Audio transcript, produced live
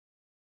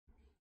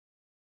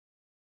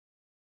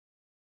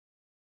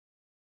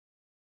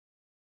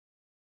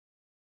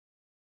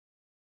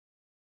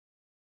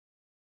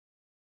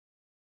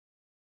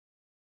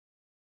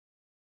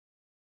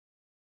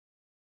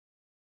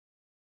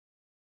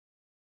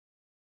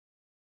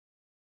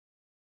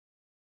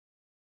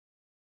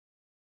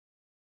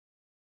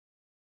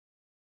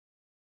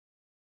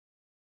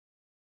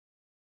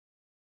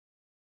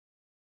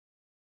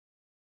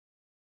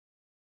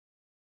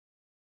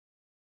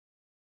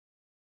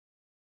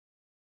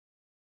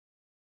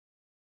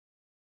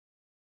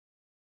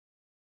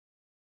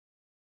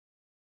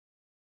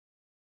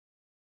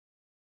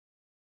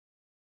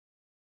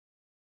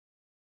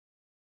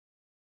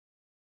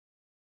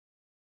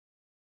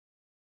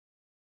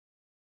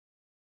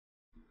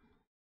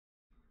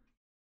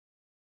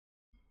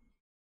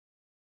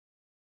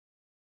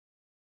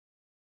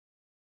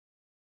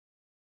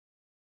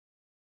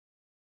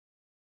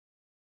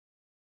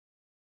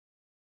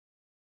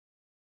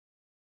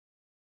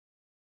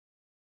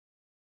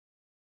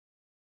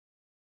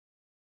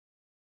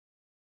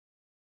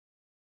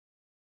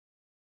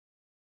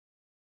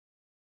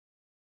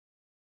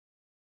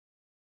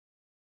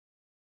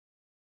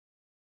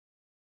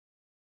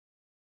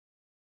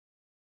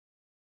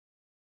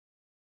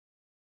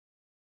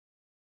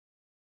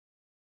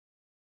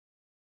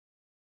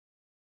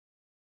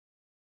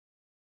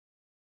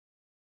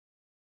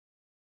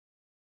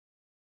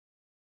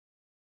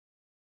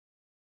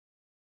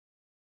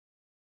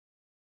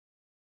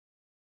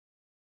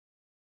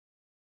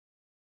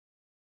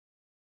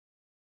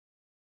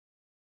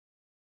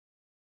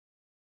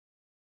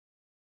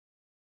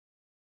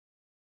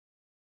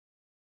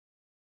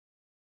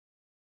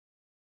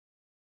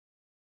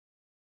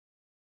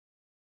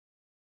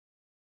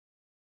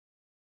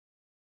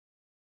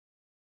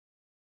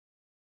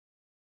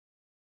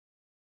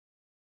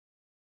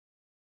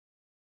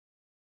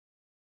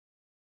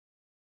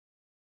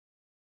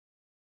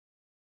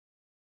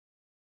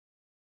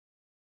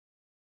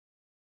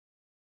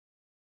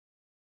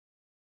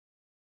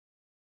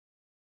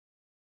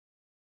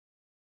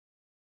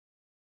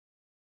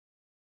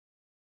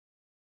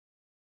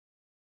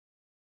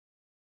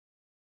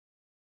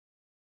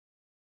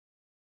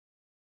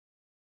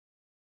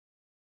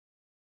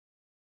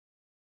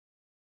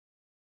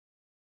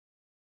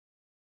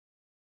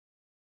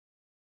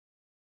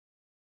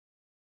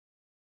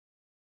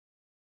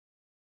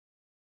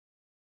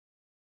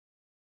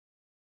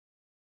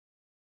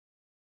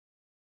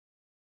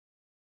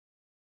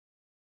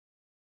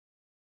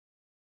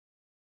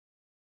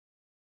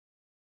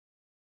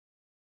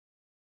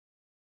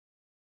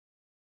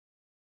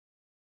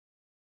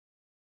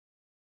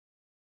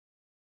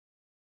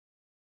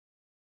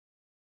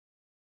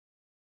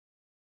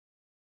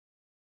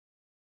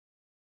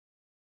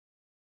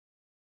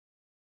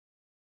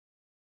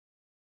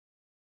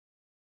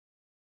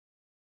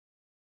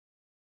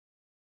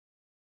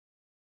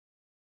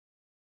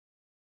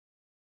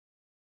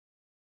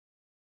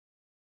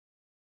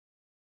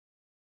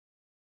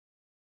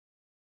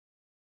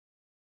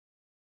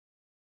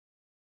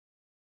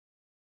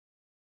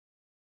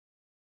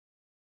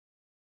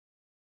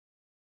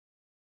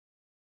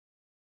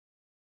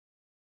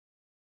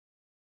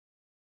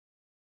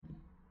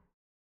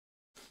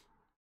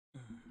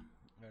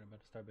Alright, I'm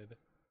about to start, baby.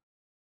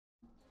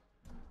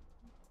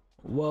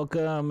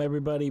 Welcome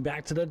everybody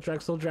back to the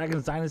Drexel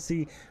Dragons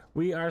Dynasty.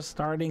 We are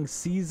starting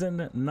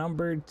season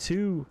number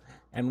 2,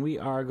 and we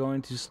are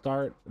going to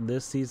start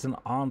this season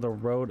on the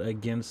road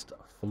against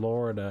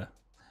Florida,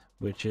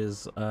 which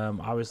is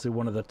obviously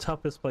one of the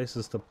toughest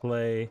places to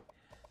play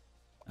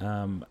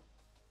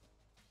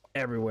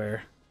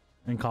everywhere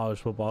in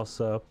college football.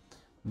 So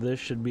this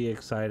should be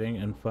exciting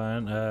and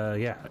fun.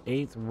 Yeah,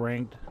 8th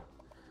ranked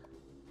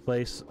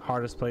place,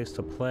 hardest place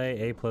to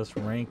play, A+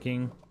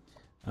 ranking.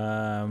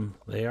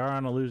 They are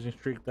on a losing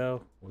streak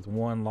though, with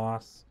 1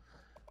 loss.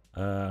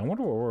 I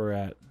wonder where we're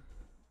at.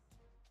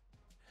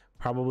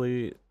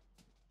 Probably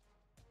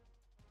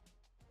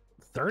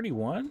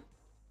 31.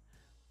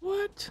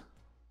 What?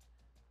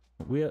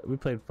 We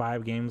played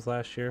 5 games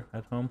last year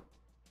at home.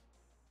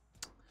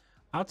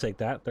 I'll take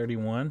that.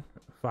 31,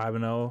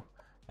 5-0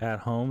 at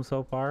home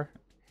so far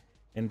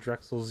in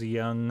Drexel's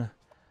young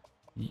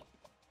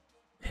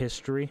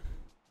history.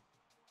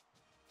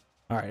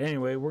 All right,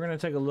 anyway, we're going to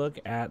take a look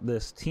at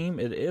this team.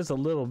 It is a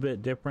little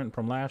bit different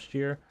from last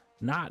year.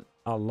 Not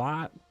a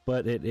lot,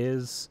 but it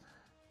is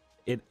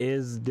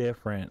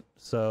different.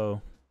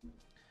 So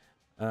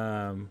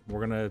we're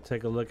going to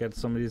take a look at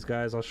some of these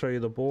guys. I'll show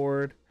you the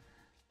board,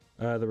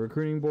 the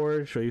recruiting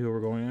board, show you who we're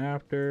going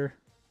after.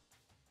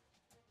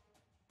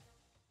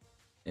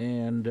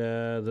 And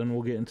then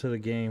we'll get into the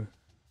game.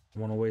 I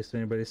don't want to waste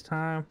anybody's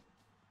time.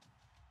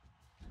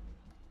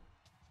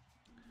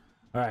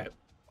 All right.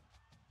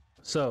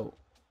 So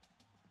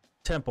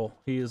Temple,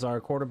 he is our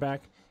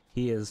quarterback.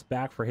 He is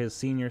back for his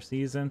senior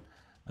season.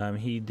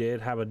 He did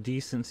have a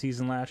decent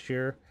season last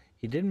year.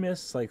 He did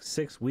miss like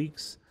 6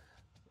 weeks,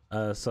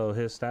 so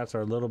his stats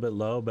are a little bit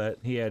low, but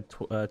he had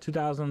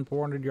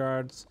 2,400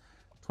 yards,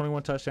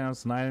 21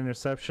 touchdowns, 9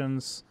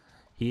 interceptions.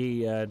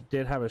 He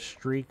did have a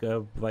streak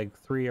of like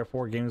 3 or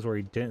 4 games where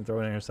he didn't throw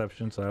an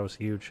interception, so that was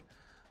huge.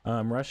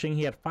 Rushing,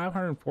 he had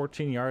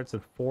 514 yards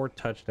and 4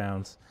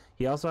 touchdowns.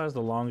 He also has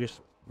the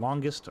longest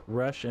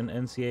rush in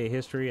NCAA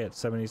history at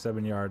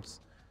 77 yards.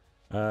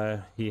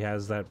 He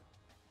has that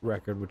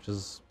record, which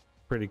is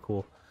pretty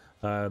cool.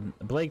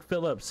 Blake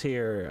Phillips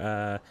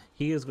here,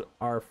 he is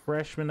our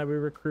freshman that we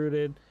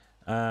recruited.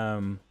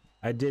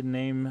 I did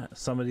name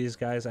some of these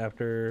guys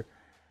after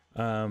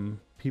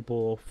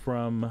people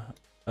from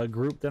a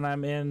group that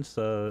I'm in,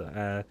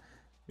 so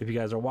if you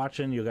guys are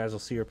watching, you guys will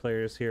see your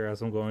players here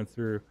as I'm going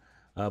through.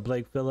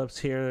 Blake Phillips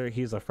here,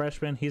 he's a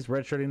freshman. He's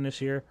redshirting this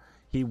year.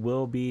 He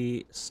will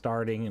be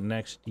starting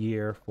next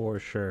year for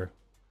sure.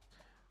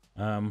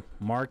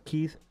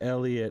 Markeith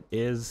Elliott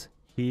is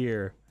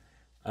here.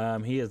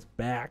 He is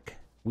back.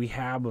 We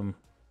have him.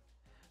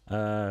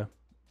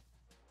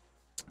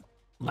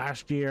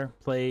 Last year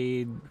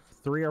played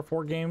 3 or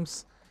 4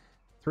 games.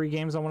 3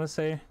 games, I want to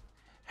say.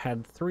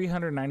 Had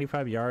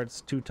 395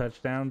 yards, 2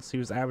 touchdowns. He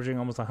was averaging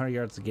almost 100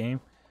 yards a game.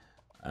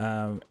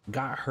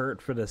 Got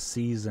hurt for the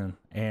season,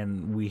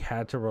 and we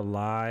had to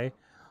rely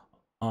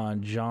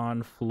on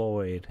John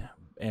Floyd,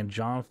 and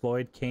John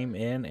Floyd came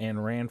in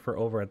and ran for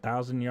over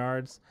 1,000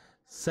 yards,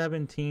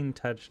 17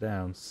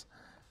 touchdowns.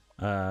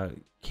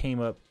 Came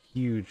up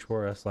huge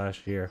for us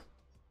last year.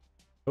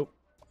 Oh,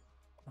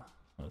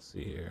 let's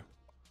see here.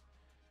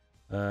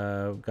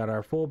 Got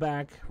our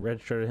fullback,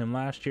 redshirted him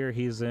last year.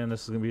 He's in.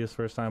 This is gonna be his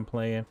first time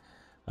playing.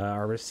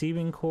 Our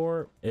receiving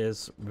core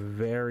is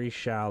very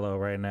shallow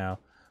right now.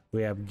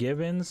 We have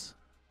Givens,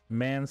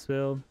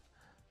 Mansfield,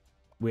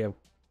 we have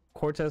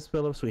Cortez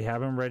Phillips, we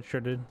have him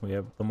redshirted. We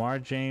have Lamar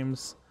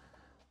James,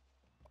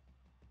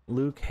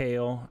 Luke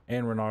Hale,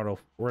 and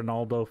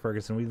Ronaldo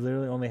Ferguson. We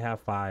literally only have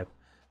 5,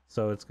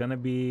 so it's gonna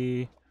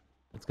be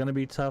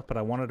tough. But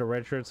I wanted to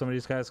redshirt some of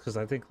these guys because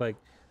I think like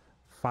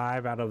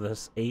 5 out of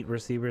the 8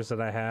 receivers that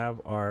I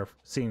have are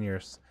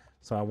seniors.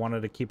 So I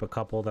wanted to keep a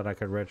couple that I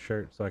could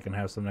redshirt so I can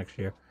have some next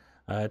year.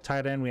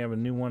 Tight end, we have a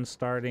new one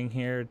starting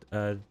here.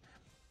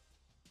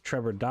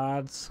 Trevor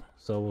Dodds,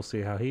 so we'll see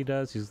how he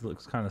does. He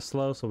looks kind of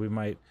slow, so we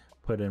might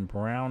put in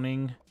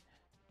Browning.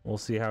 We'll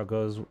see how it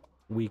goes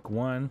week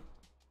 1.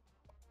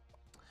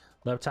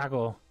 Left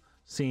tackle,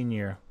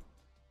 senior.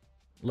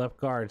 Left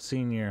guard,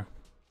 senior.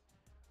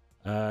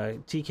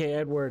 TK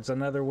Edwards,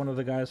 another one of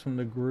the guys from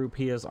the group.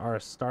 He is our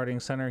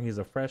starting center. He's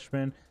a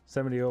freshman,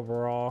 70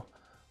 overall.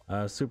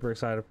 Super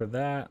excited for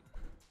that.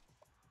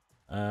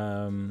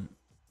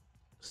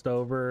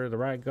 Stover, the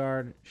right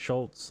guard.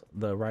 Schultz,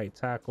 the right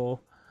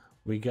tackle.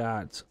 We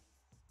got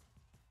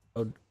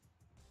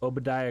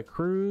Obadiah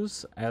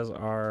Cruz as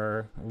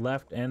our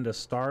left end to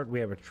start. We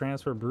have a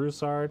transfer,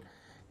 Broussard,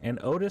 and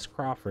Otis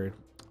Crawford,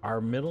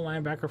 our middle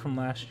linebacker from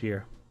last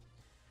year.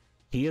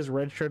 He is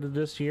redshirted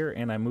this year,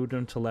 and I moved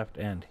him to left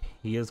end.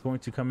 He is going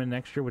to come in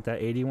next year with that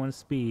 81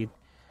 speed,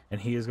 and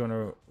he is going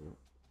to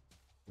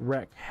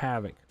wreak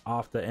havoc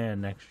off the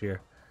end next year.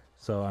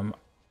 So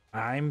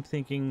I'm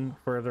thinking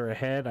further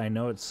ahead. I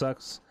know it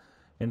sucks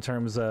in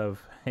terms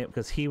of him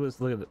because he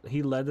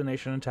led the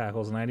nation in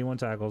tackles, 91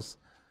 tackles,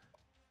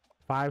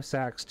 5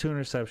 sacks, 2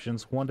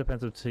 interceptions, 1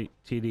 defensive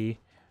TD,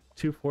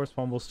 2 forced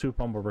fumbles, 2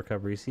 fumble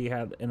recoveries. He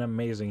had an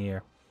amazing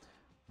year.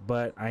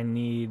 but I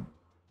need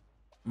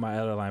my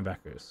other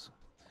linebackers.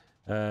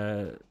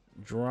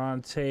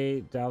 Jerron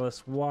Tate, Dallas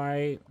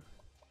White,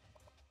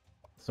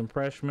 some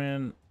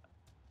freshmen.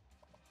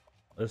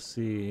 Let's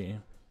see.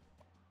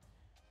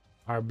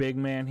 Our big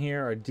man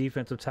here, our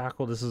defensive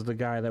tackle. This is the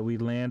guy that we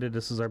landed.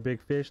 This is our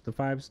big fish, the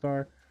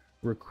 5-star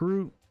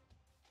recruit,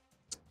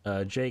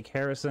 Jake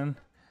Harrison.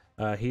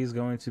 He's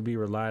going to be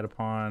relied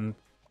upon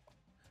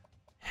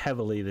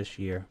heavily this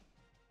year.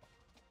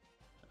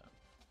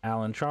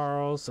 Alan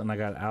Charles, and I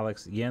got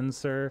Alex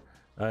Yenser,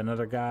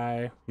 another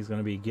guy. He's going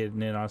to be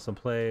getting in on some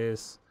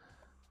plays.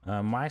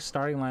 My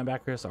starting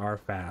linebackers are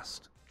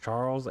fast.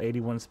 Charles,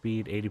 81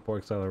 speed, 84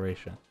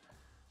 acceleration.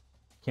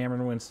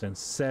 Cameron Winston,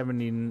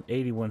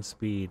 81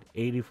 speed,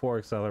 84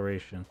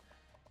 acceleration.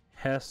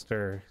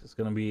 Hester is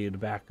going to be the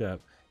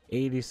backup,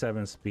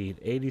 87 speed,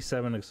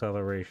 87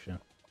 acceleration.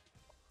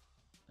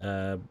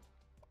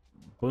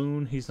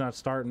 Boone, he's not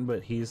starting,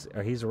 but he's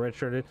a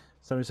redshirted,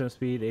 77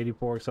 speed,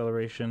 84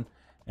 acceleration.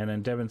 And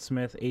then Devin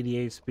Smith,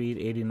 88 speed,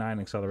 89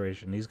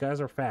 acceleration. These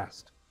guys are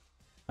fast.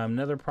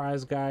 Another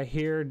prize guy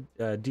here,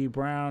 D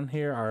Brown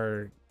here,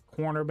 our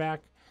cornerback,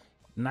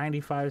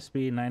 95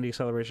 speed, 90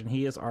 acceleration.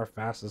 He is our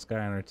fastest guy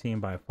on our team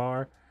by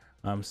far.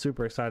 I'm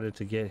super excited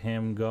to get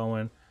him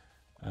going.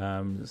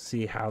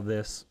 See how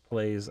this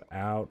plays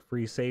out.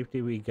 Free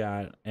safety, we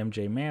got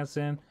MJ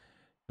Manson.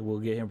 We'll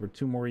get him for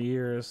 2 more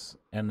years.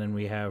 And then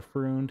we have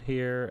Frund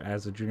here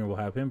as a junior. We'll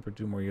have him for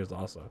 2 more years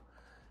also.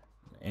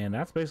 And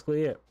that's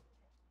basically it.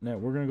 Now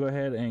we're going to go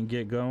ahead and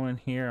get going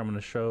here. I'm going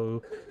to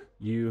show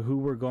you who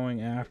we're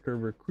going after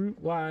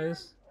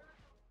recruit-wise.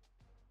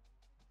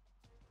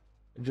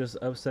 Just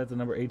upset the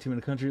number 8 team in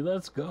the country.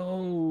 Let's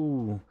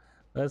go.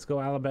 Let's go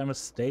Alabama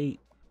State.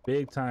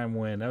 Big time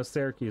win. That was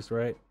Syracuse,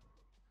 right?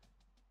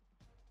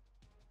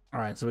 All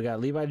right, so we got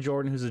Levi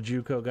Jordan, who's a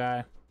JUCO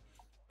guy.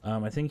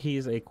 I think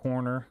he's a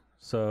corner.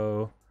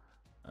 So,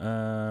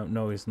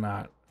 no, he's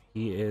not.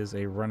 He is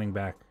a running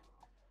back.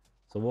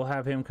 So we'll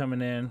have him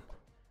coming in.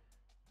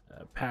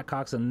 Pat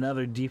Cox,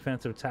 another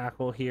defensive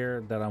tackle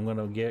here that I'm going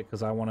to get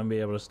because I want to be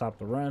able to stop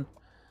the run.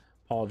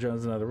 Paul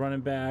Jones, another running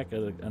back,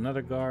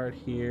 another guard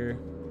here.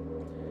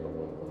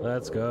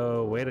 Let's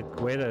go. Way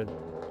to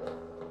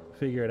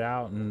figure it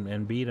out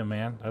and beat him,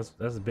 man.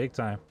 That's big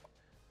time.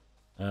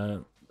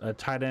 A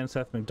tight end,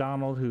 Seth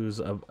McDonald, who's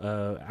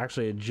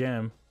actually a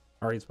gem,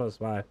 or he's supposed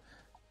to buy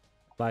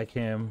like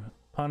him.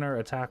 Punter,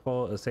 a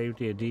tackle, a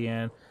safety, a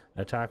DN,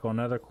 a tackle,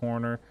 another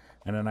corner,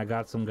 and then I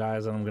got some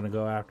guys that I'm going to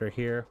go after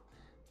here.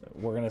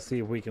 We're going to see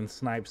if we can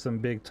snipe some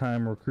big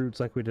time recruits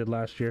like we did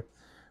last year.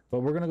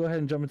 But we're going to go ahead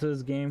and jump into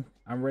this game.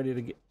 I'm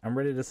ready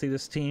to see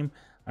this team.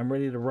 I'm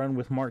ready to run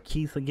with Mark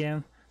Keith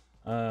again.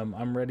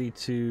 I'm ready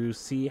to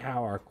see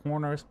how our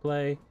corners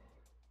play.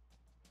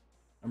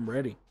 I'm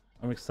ready.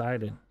 I'm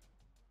excited.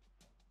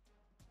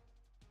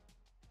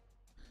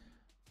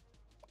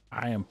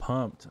 I am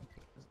pumped.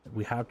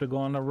 We have to go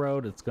on the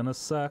road. It's going to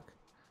suck,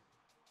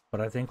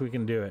 but I think we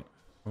can do it.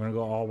 We're going to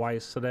go all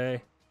whites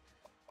today.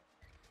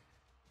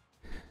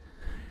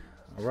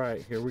 All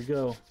right, here we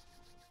go.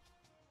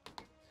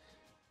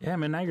 Yeah,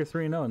 man, now you're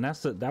 3-0,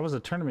 and that was a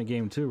tournament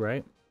game too,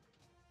 right?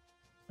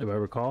 If I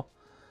recall.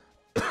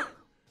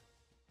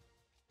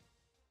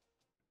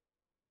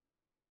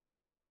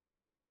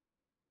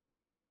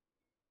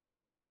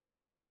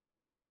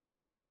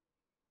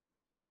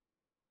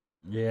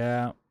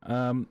 Yeah,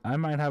 I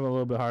might have a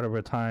little bit harder of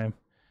a time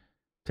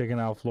taking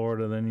out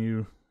Florida than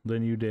you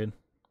did,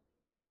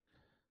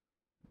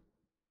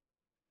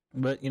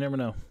 but you never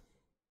know.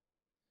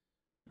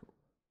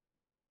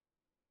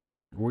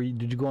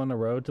 Did you go on the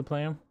road to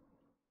play them?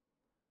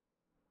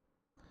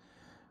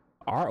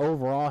 Our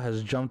overall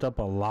has jumped up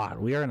a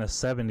lot. We are in the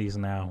 70s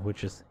now,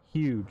 which is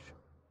huge.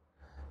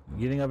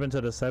 Getting up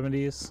into the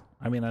 70s.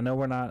 I mean, I know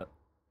we're not,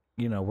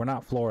 we're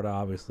not Florida,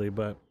 obviously,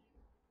 but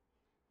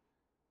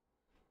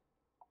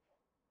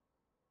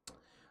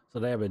so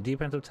they have a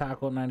defensive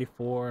tackle at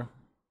 94.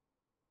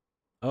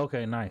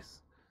 Okay,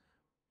 nice.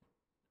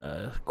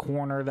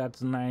 Corner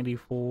that's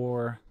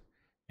 94,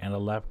 and a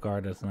left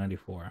guard that's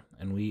 94.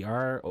 And we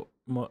are,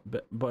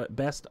 but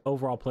best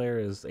overall player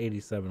is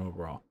 87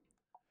 overall.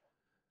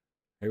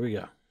 Here we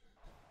go.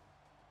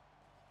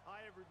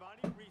 Hi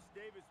everybody, Reese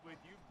Davis with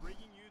you,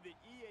 bringing you the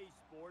EA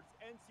Sports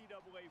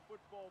NCAA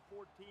Football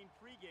 14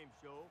 pregame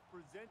show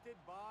presented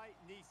by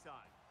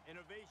Nissan.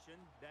 Innovation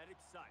that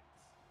excites.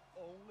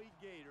 Only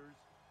Gators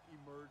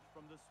emerge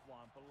from the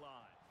swamp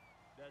alive.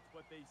 That's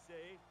what they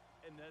say,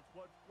 and that's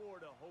what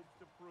Florida hopes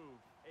to prove.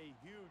 A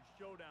huge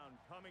showdown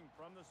coming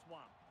from the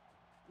swamp.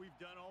 We've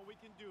done all we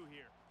can do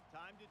here.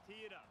 Time to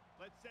tee it up.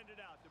 Let's send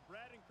it out to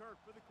Brad and Kirk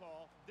for the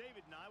call.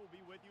 David and I will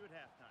be with you at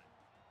halftime.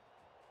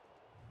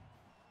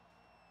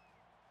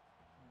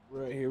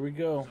 Right, here we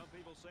go. Some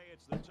people say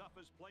it's the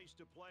toughest place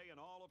to play in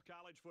all of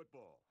college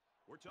football.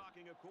 We're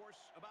talking, of course,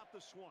 about the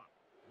swamp.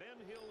 Ben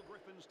Hill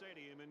Griffin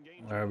Stadium in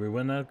Gainesville. All right, we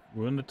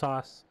win the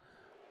toss.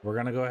 We're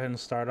gonna go ahead and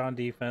start on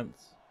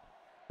defense.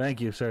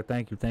 Thank you, sir.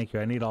 Thank you.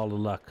 I need all the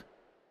luck.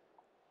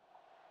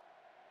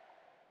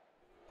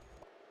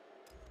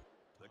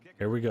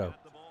 Here we go.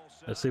 The ball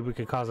Let's see if we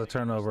could cause a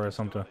turnover or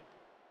something.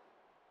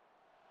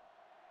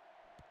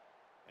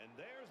 And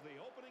there's the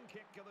opening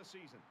kick of the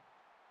season.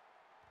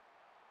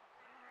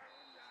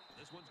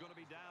 This one's going to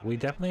be down. We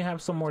definitely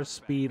have some more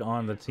speed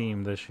on the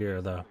team this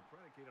year, though.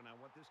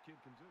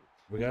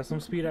 We got some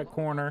speed at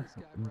corner.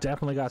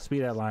 Definitely got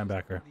speed at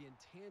linebacker. The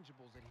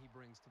intangibles that he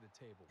brings to the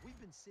table. We've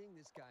been seeing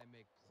this guy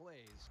make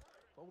plays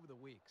over the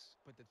weeks,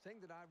 but the thing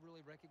that I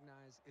really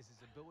recognize is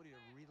his ability to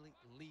really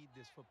lead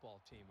this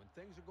football team. When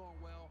things are going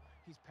well,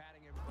 he's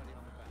patting everybody on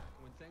the back.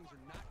 When things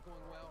are not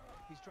going well,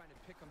 he's trying to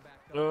pick them back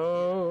up.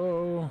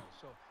 Oh.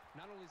 So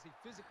not only is he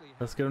physically,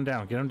 Let's get him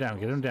down. Get him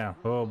down. Get him down.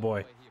 Oh,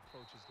 boy.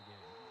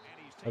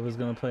 I was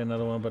going to play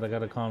another one, but I got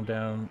to calm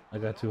down. I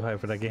got too high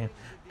for that game.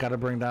 Got to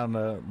bring down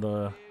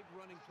the...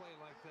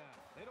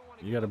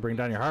 You got to bring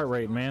down your heart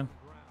rate, man.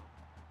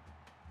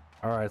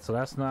 All right, so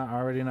that's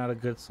already not a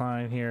good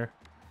sign here.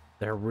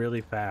 They're really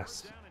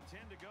fast.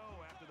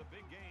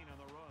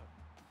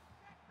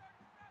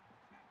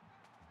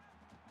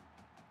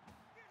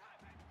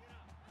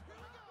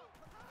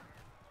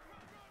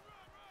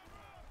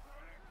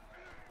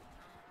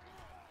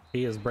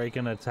 He is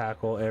breaking a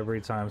tackle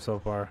every time so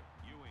far.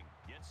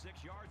 Gets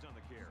 6 yards on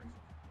the carry.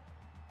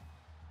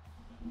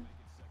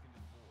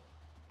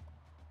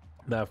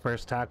 That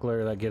first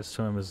tackler that gets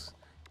to him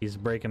he's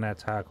breaking that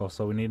tackle,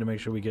 so we need to make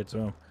sure we get to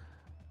him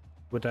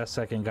with that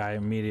second guy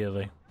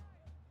immediately.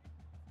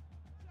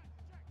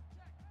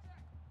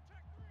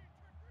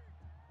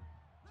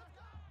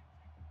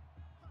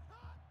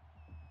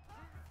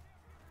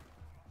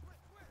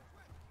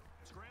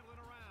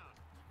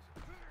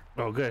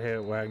 Oh, good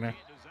hit, Wagner.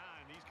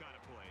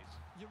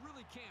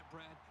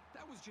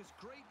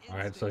 All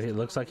right, so it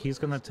looks like he's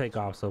gonna take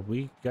off. So if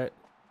we get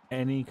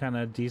any kind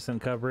of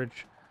decent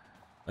coverage,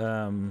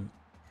 him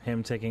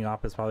taking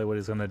off is probably what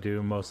he's gonna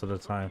do most of the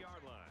time.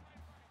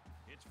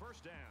 It's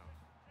first down.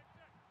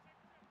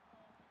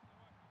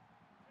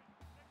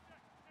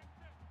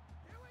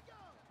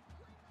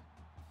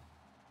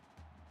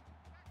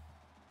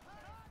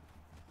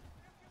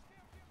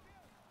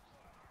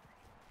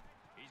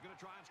 He's gonna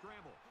try and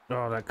scramble.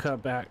 Oh, that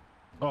cut back.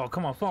 Oh,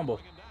 come on, fumble.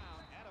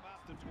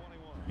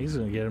 He's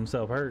gonna get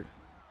himself hurt.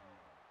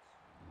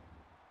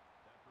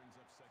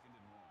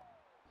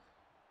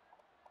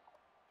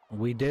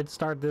 We did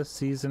start this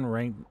season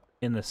ranked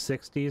in the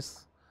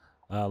 60s.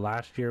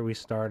 Last year we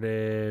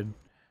started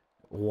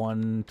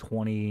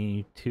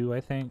 122,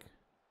 I think.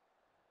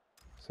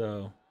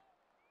 So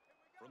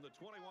from the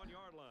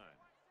 21-yard line,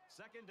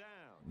 second down.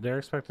 They're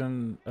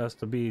expecting us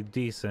to be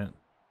decent.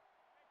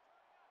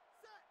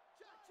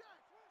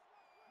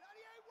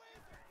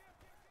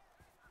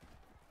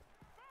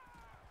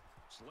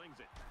 Slings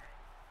it.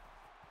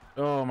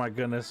 Oh my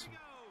goodness.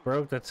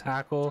 Broke the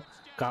tackle,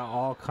 got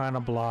all kind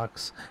of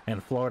blocks,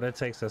 and Florida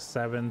takes a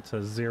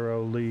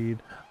 7-0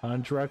 lead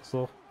on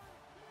Drexel.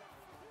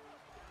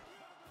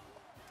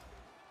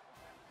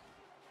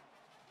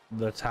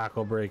 The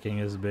tackle breaking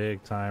is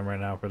big time right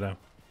now for them.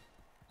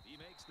 He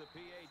makes the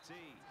PAT.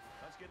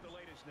 Let's get the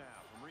latest now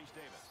from Reese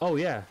Davis. Oh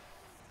yeah.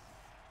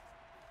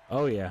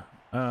 Oh yeah.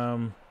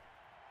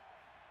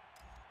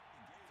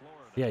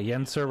 Yeah,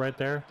 Yenser right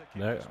there.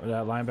 That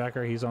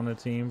linebacker, he's on the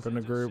team from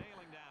the group.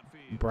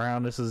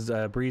 Brown, this is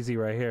Breezy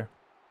right here.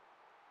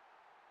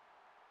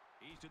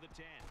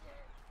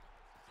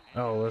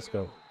 Oh, let's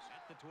go.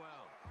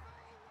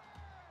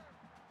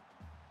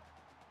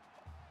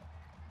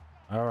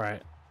 All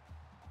right.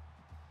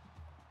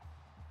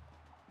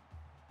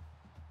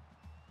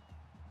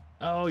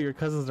 Oh, your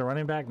cousin's the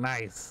running back?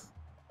 Nice.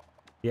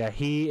 Yeah,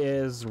 he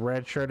is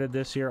redshirted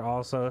this year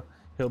also.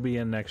 He'll be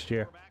in next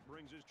year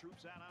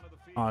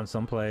on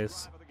some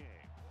plays.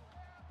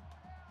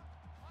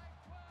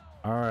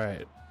 All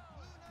right.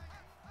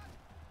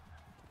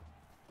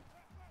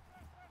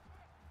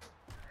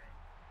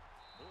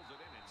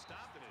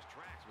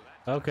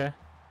 Okay,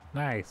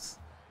 nice.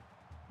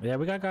 Yeah,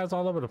 we got guys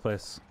all over the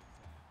place.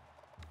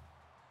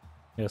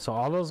 Yeah, so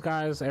all those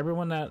guys,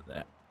 everyone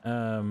that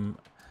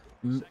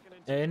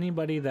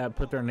anybody that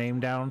put their name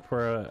down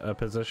for a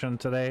position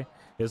today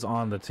is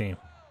on the team.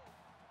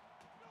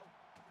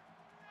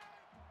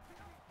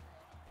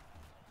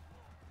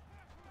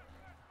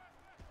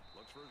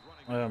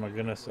 Oh my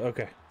goodness.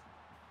 Okay.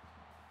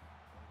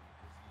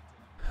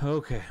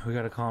 Okay, we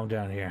gotta calm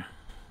down here.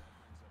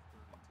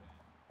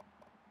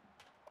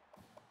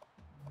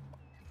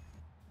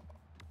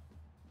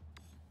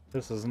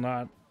 This is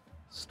not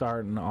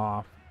starting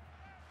off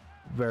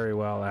very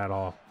well at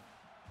all.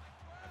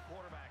 A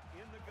quarterback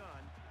in the gun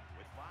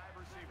with 5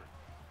 receivers.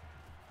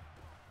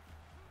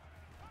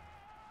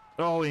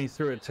 Oh, he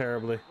threw it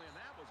terribly. That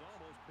was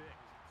almost picked.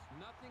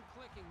 Nothing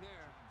clicking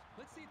there.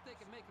 Let's see if they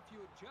can make a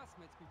few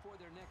adjustments before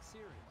their next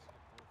series.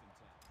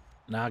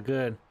 Not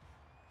good.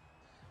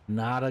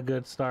 Not a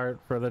good start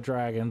for the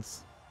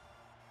Dragons.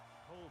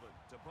 Holden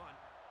to punt.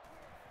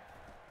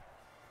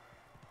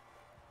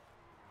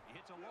 He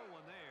hits a low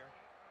one there.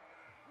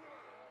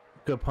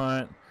 Good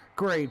punt.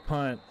 Great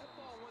punt. That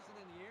ball wasn't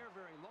in the air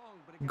very long,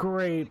 but it got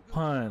Great really good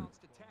punt. bounce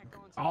to tack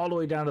on some All the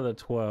way down to the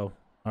 12.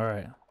 All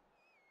right.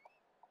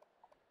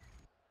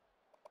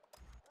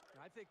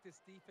 this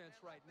defense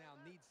right now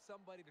needs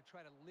somebody to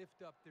try to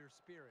lift up their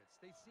spirits.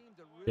 They seem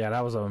to really Yeah,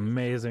 that was an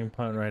amazing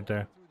punt right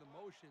there. through the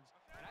motions.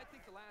 And I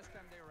think the last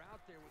time they were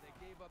out there where they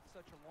gave up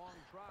such a long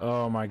drive.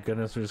 Oh my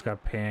goodness, we just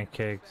got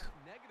pancaked.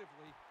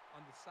 Negatively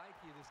on the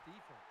psyche of this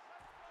defense.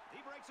 He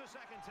breaks a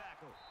second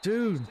tackle.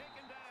 Dude.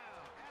 Taken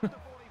down at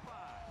the 45.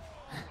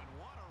 Oh, and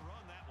what a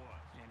run that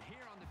was. And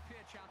here on the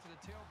pitch out to the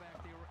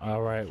tailback, they were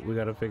All right, we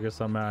got to figure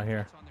something out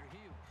here. on their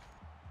heels.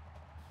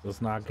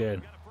 It's not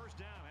good. Got a first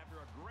down after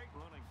a great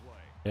running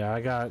play. Yeah,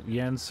 I got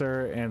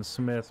Yenser and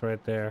Smith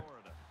right there.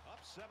 Florida up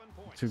 7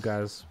 points. Two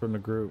guys from the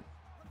group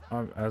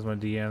as my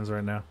DNs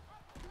right now.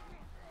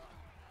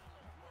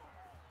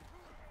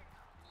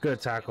 Good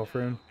tackle,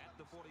 friend. At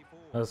the 44.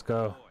 Let's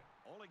go.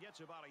 Only gets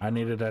about a I yard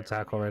needed that there.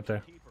 tackle right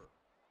there. Keeper.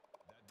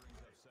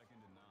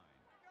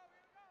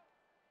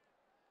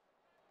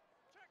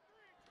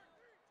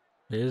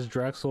 Is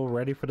Drexel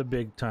ready for the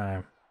big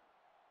time?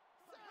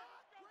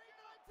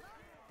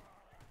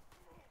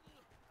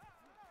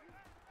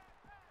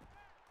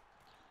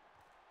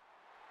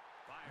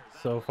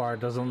 So far, it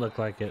doesn't look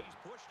like it.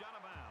 He's pushed out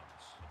of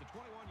bounds at the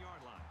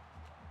 21-yard line.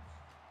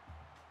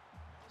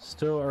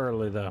 Still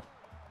early, though.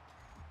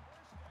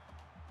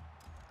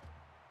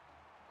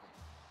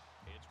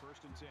 It's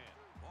first and 10.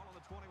 Ball on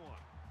the 21.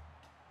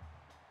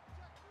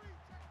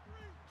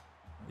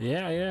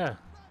 Yeah.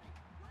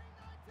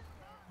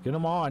 Get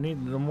them all. I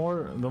need the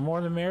more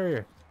the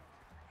merrier.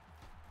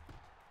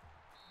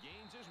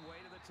 Gains his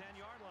way to the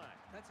 10-yard line.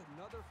 That's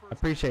another first I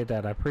appreciate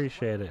that. I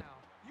appreciate it. Now,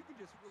 you can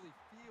just really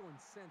feel and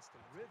sense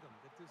the rhythm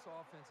that this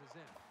offense is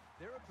in.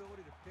 Their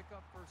ability to pick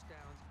up first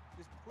downs,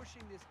 just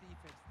pushing this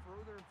defense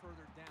further and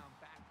further down,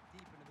 back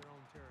deep into their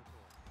own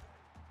territory.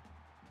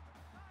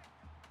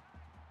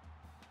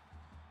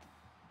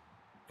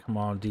 Come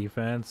on,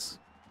 defense.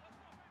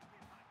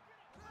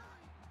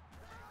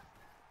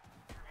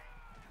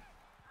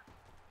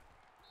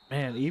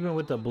 Man, even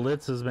with the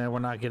blitzes, man, we're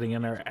not getting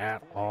in there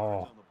at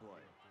all.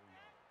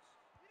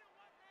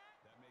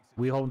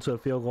 We hold to a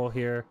field goal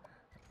here.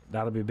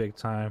 That'll be big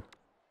time.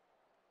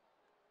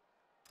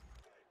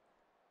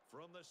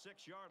 From the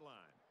 6-yard line.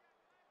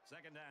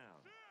 Second down.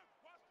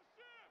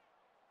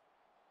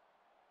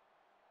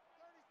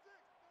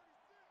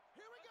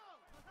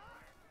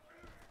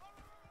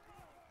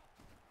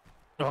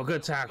 Oh,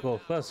 good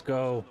tackle. Let's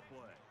go.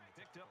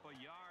 Picked up a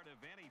yard of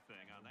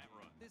anything on that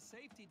run. This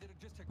safety did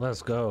just a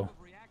Let's great go. job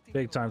of reacting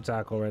Big to time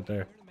tackle right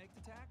there. to make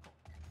the tackle.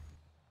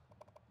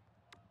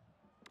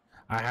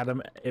 I had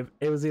him. If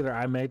it was either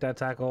I make that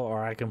tackle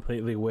or I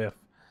completely whiff,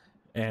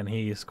 and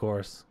he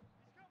scores.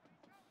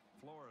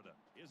 Florida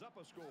is up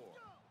a score.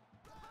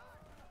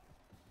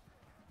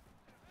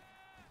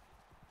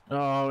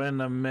 Oh, in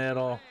the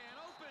middle. An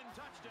open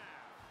touchdown.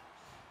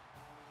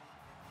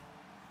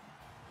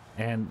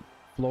 And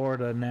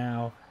Florida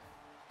now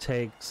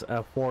takes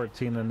a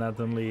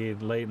 14-0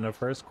 lead late in the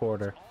first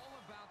quarter. All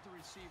about the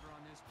receiver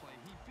on this play.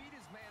 He beat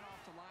his man off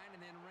the line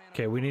and then ran.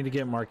 Okay, we need to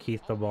get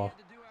Markeith the ball.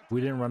 We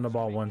didn't run the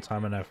ball one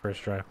time in that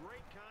first drive. Great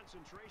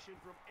concentration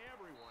from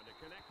everyone to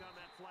connect on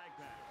that flag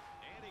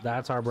pattern. And he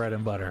That's our bread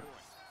and butter.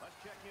 Let's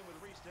check in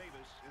with Reese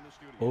Davis in the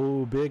studio.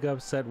 Oh, big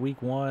upset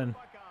week 1.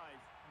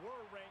 Buckeyes were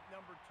ranked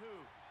number 2.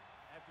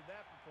 After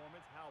that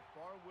performance, how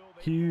far will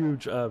they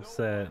Huge go? No one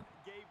upset.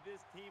 gave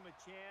this team a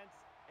chance,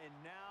 and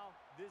now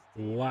this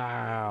team Wow.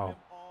 is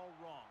doing them all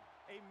wrong.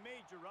 A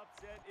major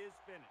upset is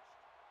finished.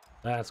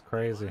 That's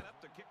crazy. Line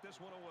up to kick this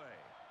one away.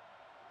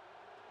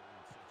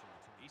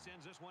 He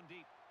sends this one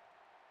deep.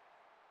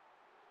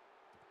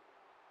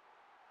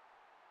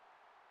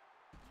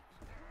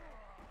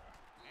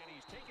 And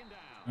he's taken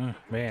down.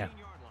 Man,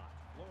 14-yard line.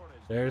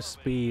 Florida's their love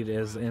speed it.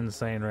 is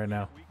insane right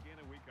now. Week in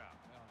and week out.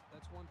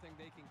 That's one thing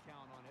they can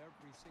count on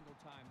every single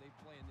time they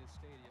play in this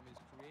stadium is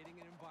creating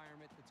an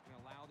environment that's going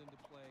to allow them to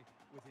play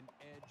with an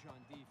edge on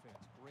defense.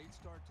 Great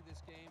start to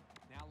this game.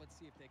 Now let's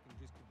see if they can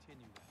just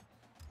continue that.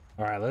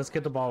 All right, let's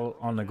get the ball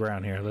on the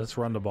ground here. Let's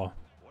run the ball.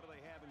 What do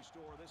they have in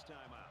store this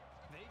time out?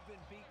 They've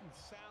been beaten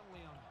soundly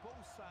on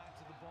both sides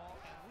of the ball,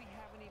 and we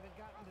haven't even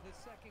gotten to the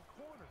second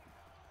quarter.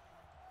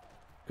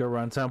 Good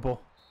run, Temple.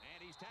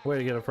 And he's Way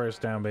to get a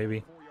first down, baby.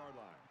 4-yard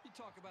line. You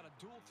talk about a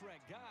dual threat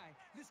guy.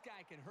 This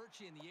guy can hurt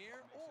you in the air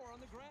or on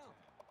the ground.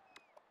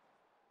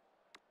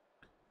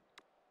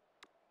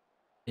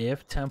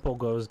 If Temple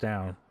goes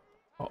down,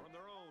 From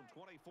their own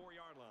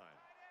 24-yard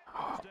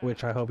line.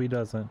 which I hope he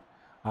doesn't,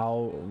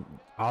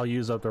 I'll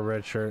use up the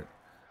red shirt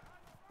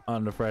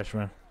on the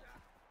freshman.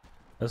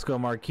 Let's go,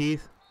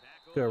 Markeith.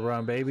 Good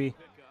run, baby.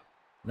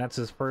 That's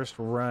his first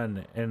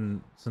run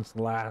since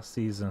last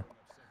season,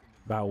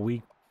 about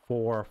week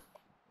 4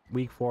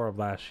 of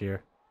last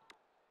year.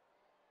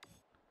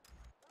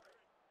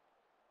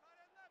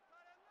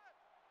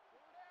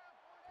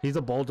 He's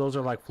a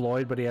bulldozer like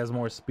Floyd, but he has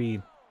more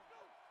speed.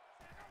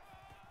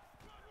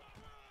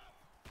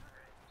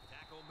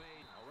 Tackle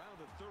made around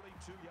the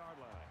 32-yard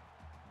line.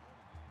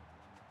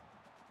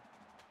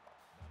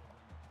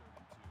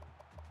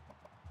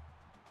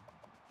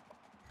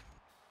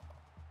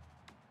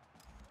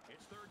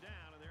 It's third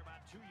down, and they're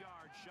about 2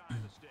 yards shy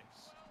of the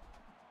sticks.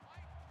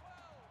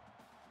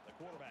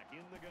 quarterback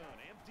in the gun.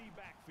 Empty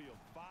backfield.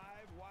 5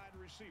 wide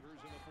receivers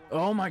in the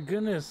Oh my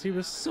goodness, he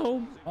was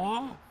so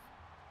off.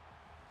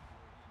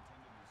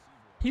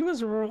 He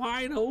was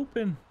wide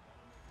open.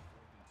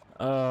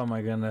 Oh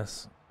my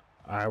goodness.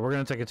 All right, we're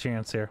gonna take a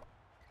chance here.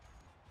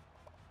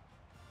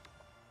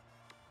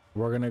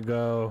 We're gonna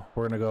go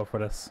for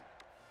this.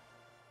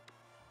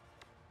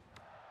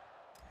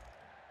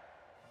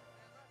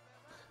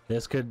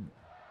 This could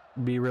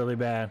be really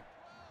bad.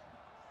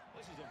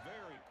 This is a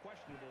very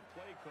questionable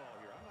play call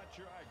here. I'm not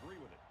sure I agree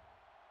with it.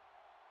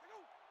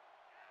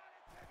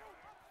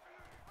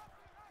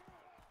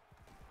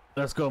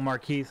 Let's go,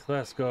 Markeith.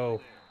 Let's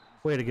go.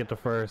 Way to get the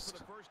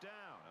first.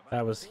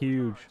 That was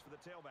huge.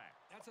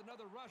 That's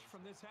another rush from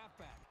this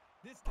halfback.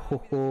 This guy did a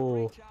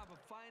great job of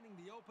finding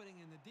the opening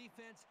in the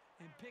defense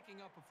and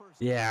picking up a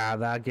first. Yeah,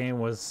 that game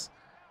was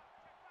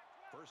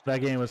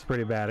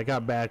pretty bad. It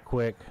got bad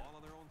quick.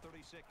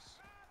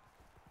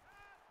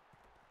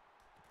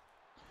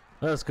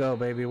 Let's go,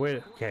 baby.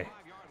 Wait. Okay.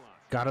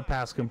 Got a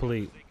pass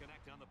complete.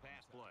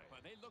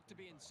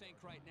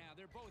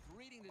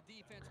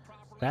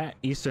 That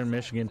Eastern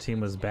Michigan team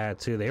was bad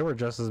too. They were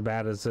just as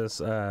bad as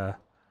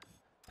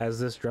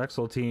this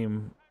Drexel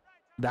team.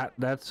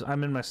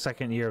 I'm in my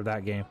second year of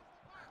that game,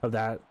 of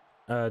that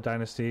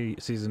Dynasty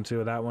season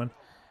 2 of that one,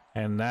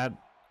 and that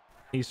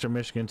Eastern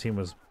Michigan team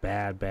was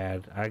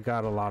bad. I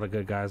got a lot of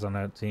good guys on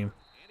that team.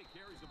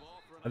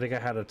 I think I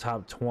had a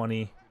top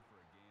 20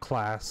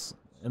 class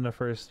in the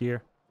first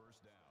year.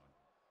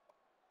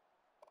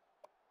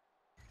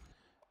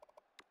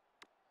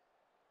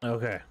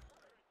 Okay.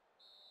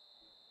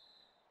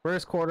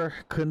 First quarter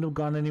couldn't have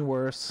gone any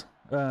worse.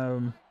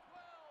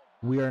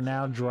 We are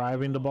now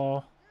driving the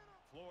ball,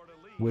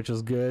 which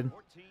is good.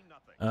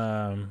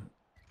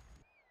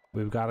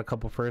 We've got a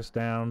couple first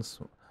downs.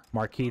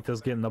 Markeith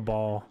is getting the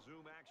ball.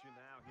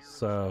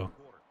 So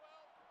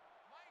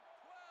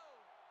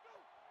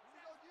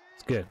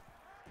it's good.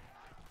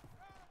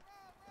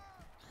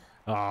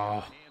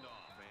 Oh,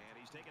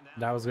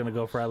 that was going to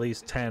go for at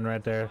least 10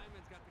 right there.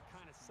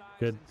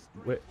 Good.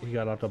 He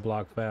got off the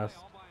block fast.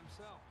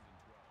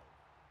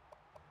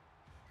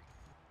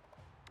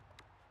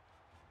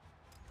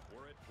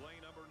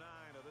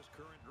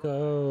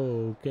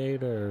 Go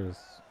Gators.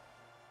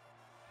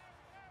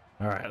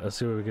 All right, let's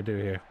see what we can do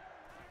here.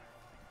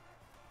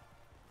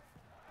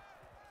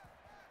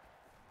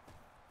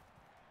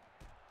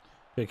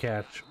 Good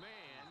catch.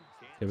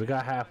 Okay, we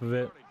got half of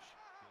it.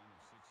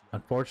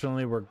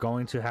 Unfortunately, we're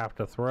going to have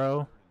to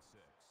throw.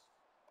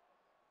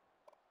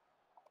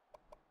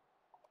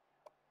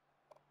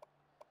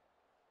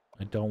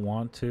 I don't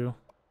want to,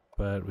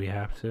 but we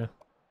have to.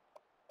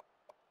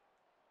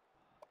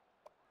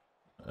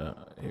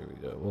 Here we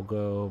go. We'll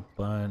go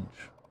bunch.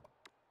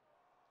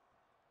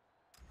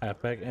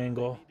 Halfback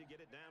angle.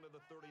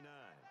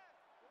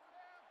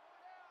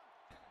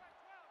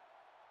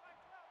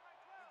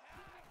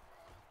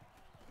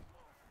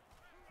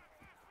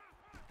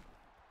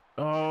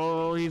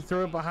 Oh, he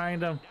threw it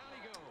behind him.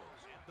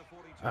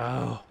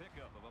 Oh.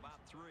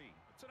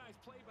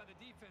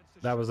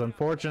 That was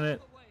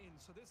unfortunate.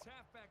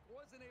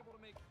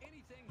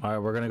 All right,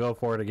 we're going to go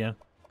for it again.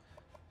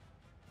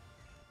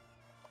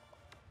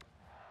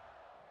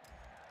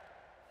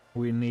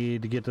 We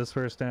need to get this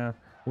first down.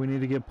 We need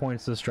to get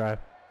points this drive.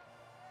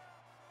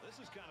 This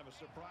is kind of a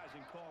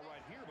surprising call right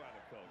here by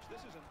the coach.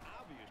 This is an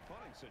obvious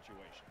punting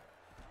situation.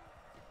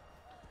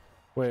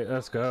 Wait,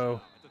 let's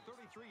go. At the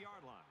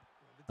 33-yard line.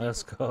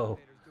 Let's go.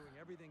 Doing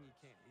everything he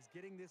can. He's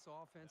getting this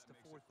offense to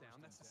 4th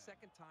down. That's the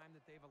second time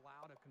that they've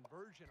allowed a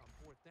conversion on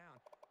 4th down.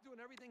 He's doing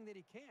everything that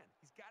he can.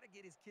 He's got to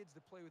get his kids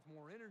to play with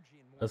more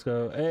energy and more. Let's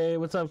go. Hey,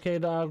 what's up,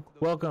 K-Dog?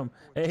 Welcome.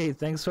 Hey,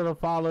 thanks for the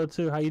follow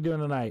too. How you doing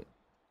tonight?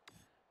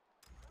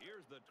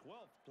 Here's the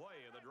 12th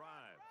play of the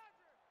drive.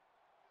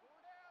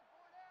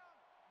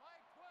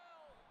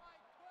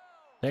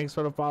 Thanks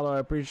for the follow. I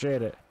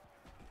appreciate it.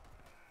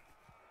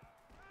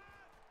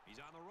 He's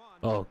on the run.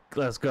 Oh,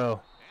 let's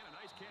go.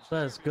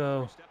 Let's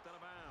go.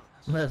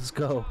 Let's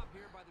go.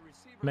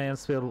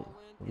 Mansfield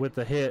with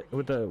the hit,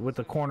 with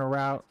the corner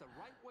route.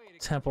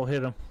 Temple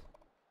hit him.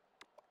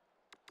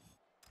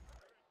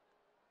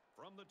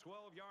 From the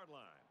 12-yard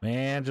line.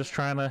 Man, just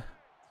trying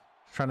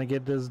to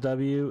get this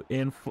W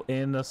in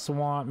the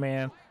swamp,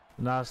 man.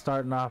 Not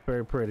starting off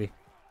very pretty.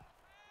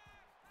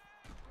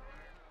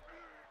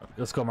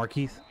 Let's go,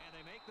 Markeith.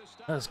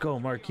 Let's go,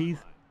 Markeith.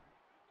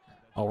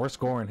 Oh, we're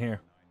scoring here.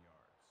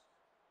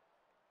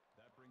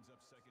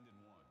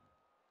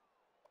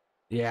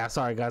 Yeah,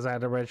 sorry guys, I had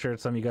to redshirt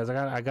some of you guys.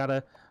 I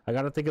gotta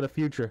think of the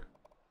future.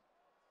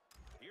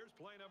 Here's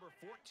play number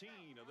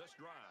 14 of this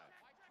drive.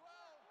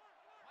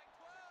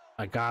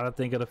 I gotta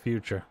think of the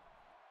future.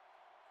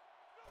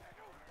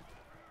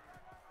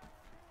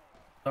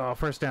 Oh,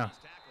 first down.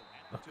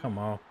 Oh, come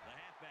on.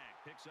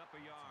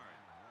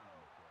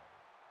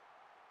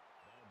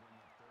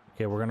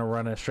 Okay, we're gonna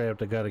run it straight up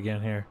the gut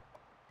again here.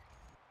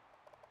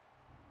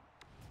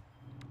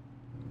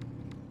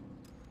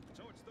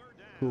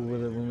 Cool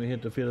with it when we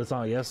hit the field of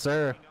song. Yes,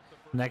 sir.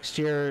 Next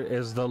year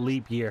is the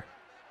leap year.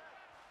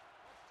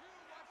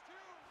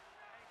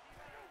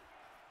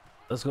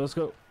 Let's go, let's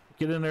go.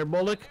 Get in there,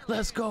 Bullock.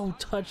 Let's go.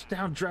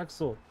 Touchdown,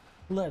 Drexel.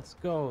 Let's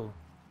go.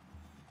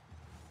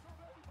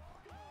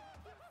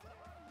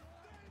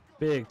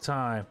 Big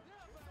time.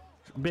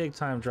 Big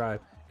time drive.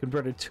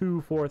 Converted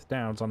 2 4th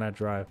downs on that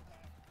drive.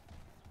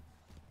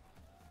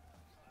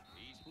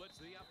 He splits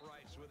the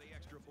uprights with the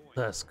extra point.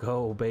 Let's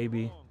go,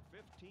 baby.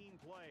 15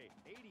 play,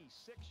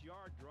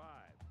 86-yard drive,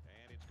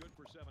 and it's good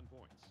for 7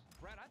 points.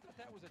 Brad, I thought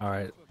that was a All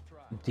right. terrific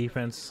drive.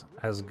 Defense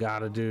has got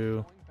to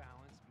do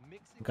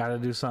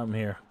something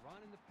here. Run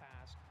in the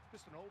pass,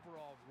 just an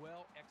overall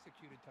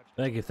well-executed touchdown.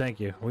 Thank you, thank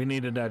you. We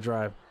needed that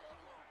drive.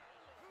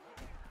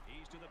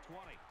 He's to the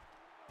 20.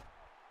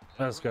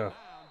 Let's go. Down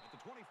at the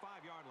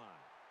 25-yard line.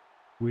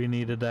 We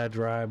needed that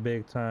drive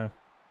big time.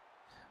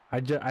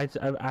 I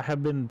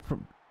have been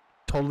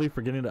totally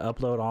forgetting to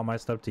upload all my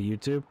stuff to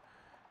YouTube.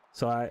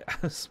 So I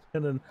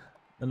spent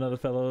another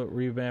fellow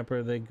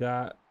revamper they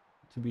got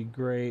to be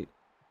great.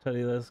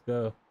 Teddy, let's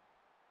go.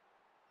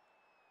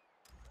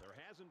 There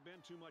hasn't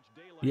been too much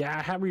daylight. Yeah,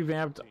 I have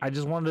revamped. I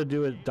just wanted to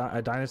do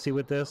a dynasty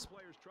with this.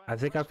 I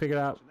think I figured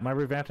out. My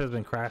revamp has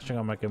been crashing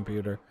on my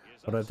computer,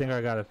 but I think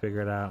I got to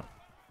figure it out.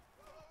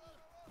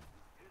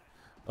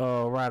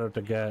 Oh, right up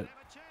the gut. Have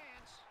a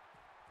chance.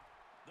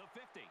 The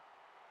 50.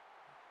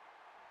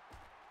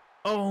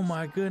 Oh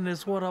my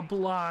goodness, what a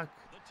block.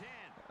 The 10.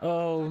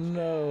 Oh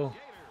no.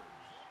 Gators.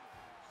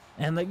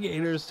 And the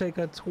Gators take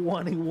a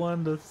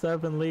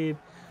 21-7 lead.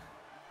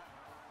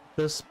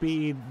 The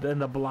speed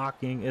and the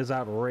blocking is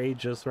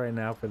outrageous right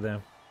now for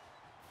them.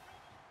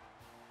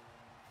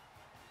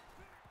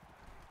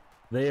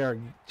 They are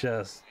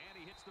just...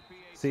 And he hits the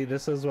PAT. See,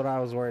 this is what I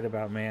was worried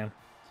about, man.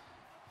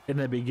 In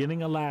the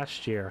beginning of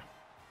last year,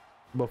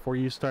 before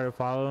you started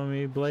following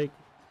me, Blake,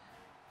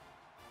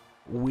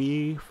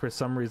 we, for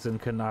some reason,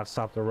 could not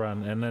stop the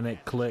run. And then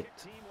it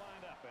clicked Team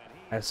lined up, and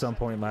he at some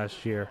point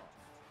last year.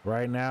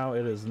 Right now,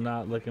 it is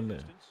not looking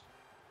good.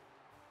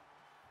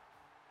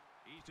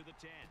 He's to the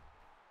 10.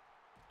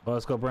 Oh,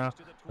 let's go, Brown.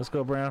 Let's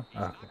go, Brown.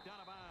 He's Ah, knocked out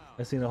of bounds.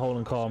 I seen a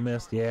holding call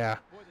missed. Yeah.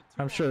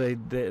 I'm sure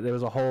there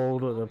was a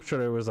hold. I'm sure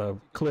there was a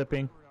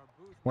clipping.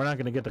 We're not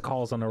going to get the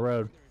calls on the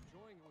road.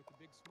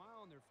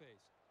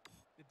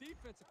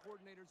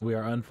 We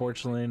are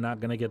unfortunately not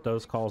going to get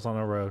those calls on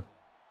the road.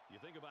 You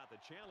think about the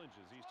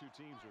challenges these two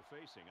teams are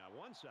facing. On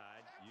one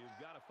side, you've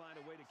got to find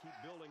a way to keep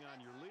building on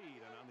your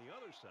lead, and on the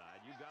other side,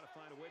 you've got to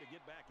find a way to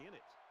get back in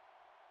it.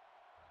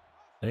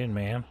 Hey,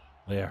 man.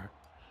 There.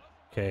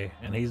 Okay,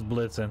 and he's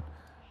blitzing.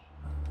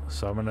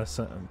 So I'm going to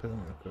send...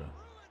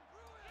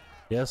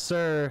 Yes,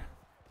 sir.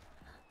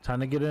 Time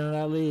to get into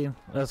that lead.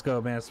 Let's go,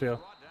 Mansfield.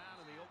 Brought down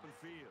in the open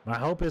field. My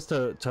hope is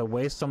to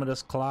waste some of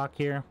this clock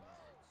here.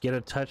 Get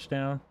a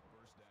touchdown.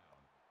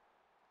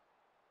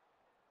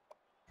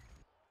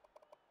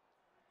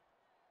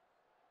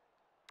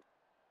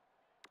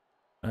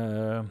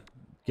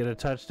 Get a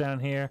touchdown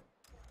here.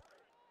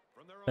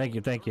 From their Thank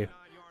you, thank you.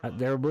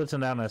 They were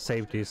blitzing down at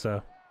safety,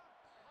 so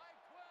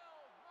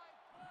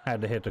had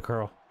to hit the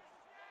curl.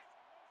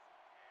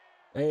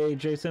 Hey,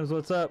 Jay Sims,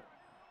 what's up?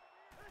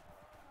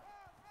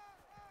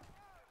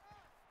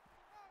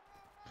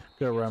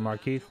 Good run,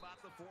 Markeith.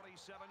 About the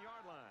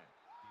 47-yard line.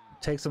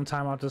 Take some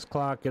time off this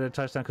clock, get a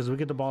touchdown, because we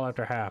get the ball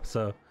after half.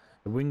 So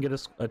if we can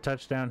get a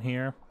touchdown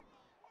here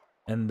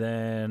and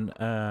then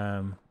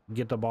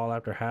get the ball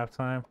after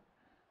halftime,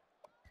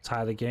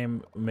 tie the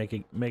game, make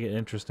it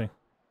interesting.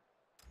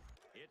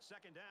 It's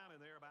second down,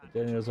 and they're about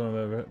Daniel's one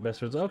of my best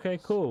friends. Okay,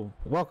 cool.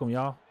 Welcome,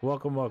 y'all.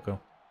 Welcome, welcome.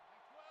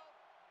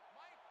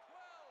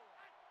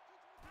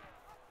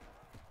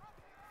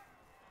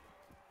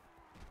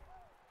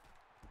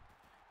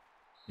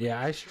 Yeah,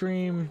 I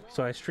stream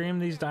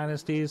these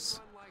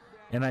dynasties,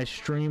 and I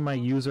stream my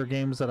user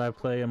games that I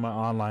play in my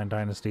online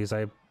dynasties.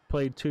 I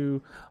played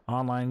 2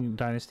 online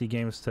dynasty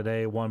games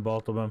today, won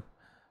both of them.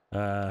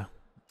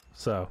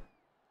 So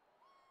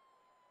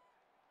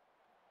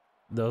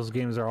those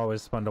games are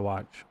always fun to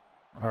watch,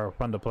 or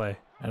fun to play,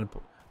 and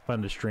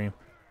fun to stream.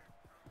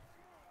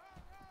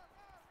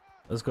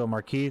 Let's go,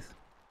 Markeith.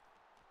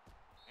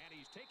 And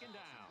he's taken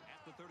down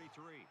at the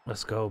 33.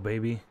 Let's go,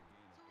 baby.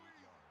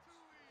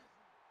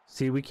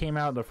 See, we came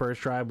out in the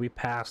first drive, we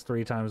passed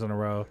 3 times in a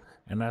row,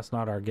 and that's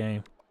not our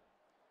game.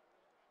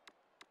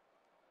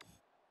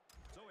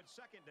 So it's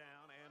second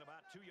down and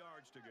about 2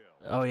 yards to go.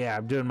 Oh yeah,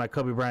 I'm doing my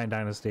Kobe Bryant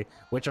dynasty,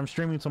 which I'm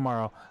streaming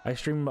tomorrow. I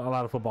stream a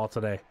lot of football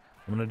today.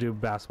 I'm gonna do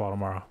basketball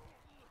tomorrow.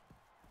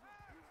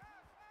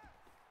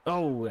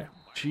 Oh,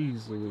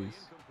 jeez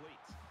Louise. Incomplete.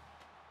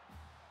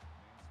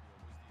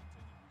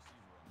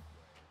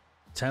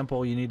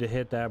 Temple, you need to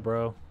hit that,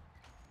 bro.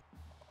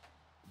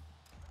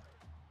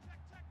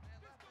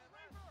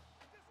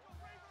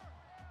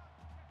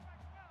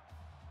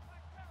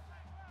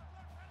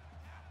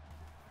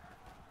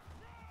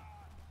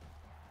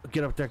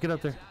 Get up there, get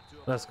up there.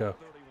 Let's go.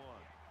 31.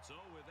 So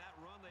with that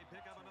run, they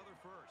pick up another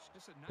first.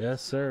 Just a nice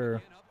Yes,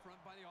 sir. win up front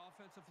by the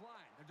offensive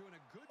line. They're doing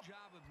a good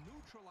job of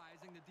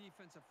neutralizing the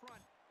defensive front,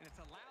 and it's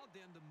allowed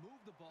them to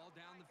move the ball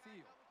down the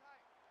field.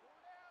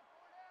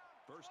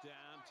 First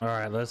down. All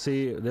right, let's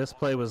see. This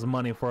play was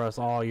money for us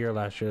all year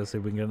last year. Let's see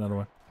if we can get another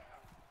one.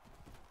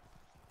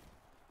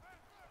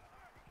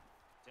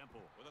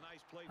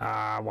 play.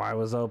 Wide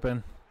was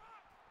open.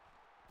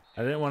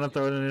 I didn't want to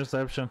throw an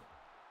interception.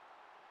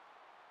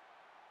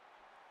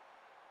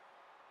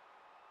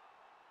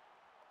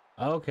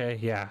 Okay,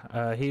 yeah.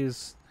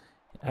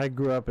 I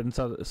grew up in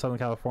Southern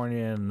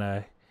California,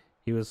 and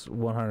he was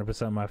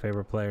 100% my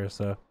favorite player.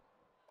 So.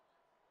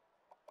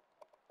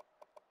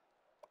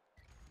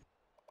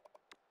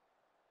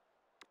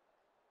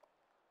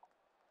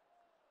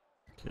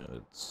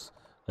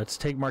 Let's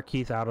take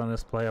Markeith out on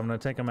this play. I'm gonna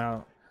take him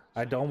out.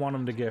 I don't want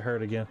him to get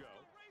hurt again.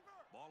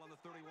 Ball on the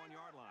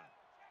 31-yard line.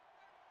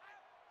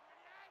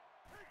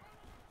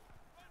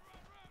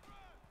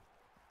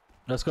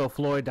 Let's go,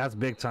 Floyd. That's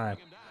big time.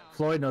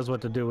 Floyd knows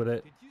what to do with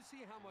it. Did you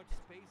see how much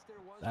space there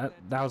was?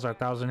 That was our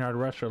 1,000-yard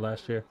rusher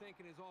last year.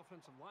 Thanking his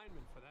offensive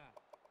lineman for that.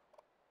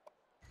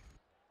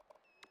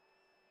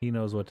 He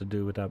knows what to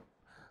do with that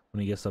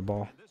when he gets the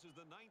ball. And this is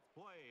the 9th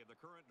play of the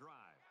current drive.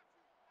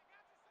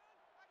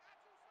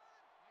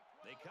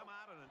 They come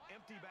out in an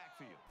empty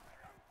backfield.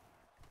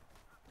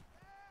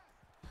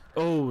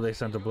 Oh, they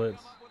sent a blitz.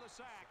 Come up with a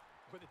sack.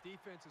 But the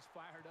defense is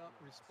fired up,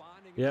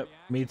 responding. Yep,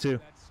 and me too.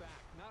 to that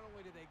sack. Not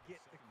only did they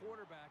get the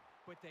quarterback,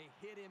 but they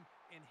hit him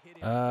and hit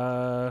him.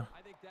 I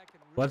think that can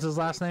really What's his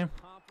last create name?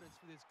 some confidence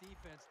for this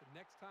defense. The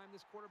next time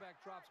this quarterback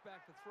drops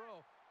back to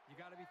throw, you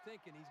got to be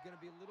thinking he's going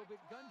to be a little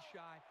bit gun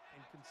shy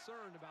and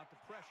concerned about the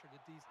pressure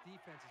that these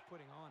defense is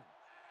putting on him.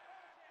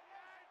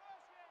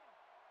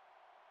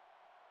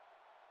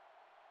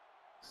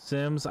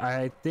 Sims,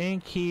 I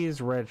think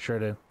he's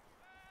redshirted.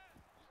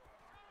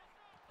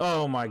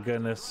 Oh my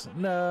goodness.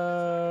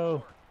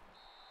 No.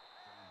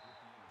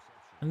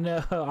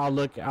 No, I'll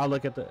look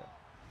at the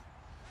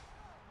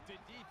The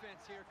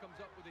defense here comes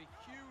up with a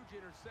huge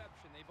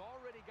interception. They've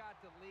already got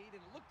the lead, and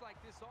it looked like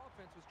this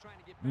offense was trying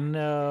to get back.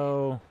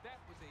 No. That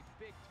was a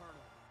big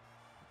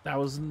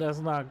turnover. That's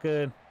not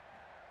good.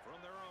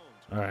 From their own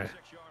All right.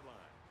 26-yard line.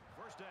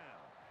 First down.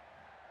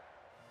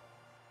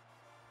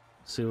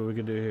 Let's see what we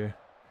can do here.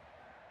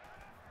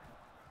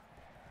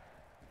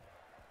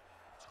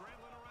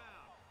 Scrambling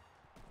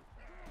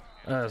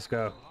around. Let's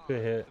go.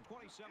 Good hit. The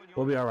 27-yard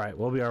We'll be all right.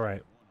 We'll be all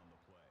right.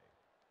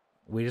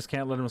 We just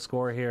can't let him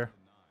score here.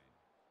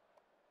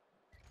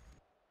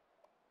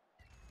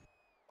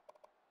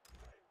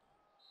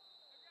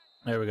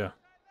 There we go.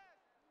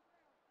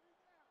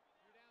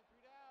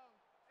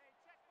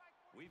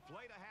 We've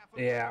played a half of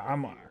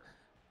Yeah,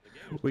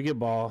 we get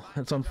ball.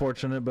 It's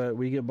unfortunate, but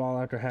we get ball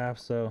after half,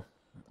 so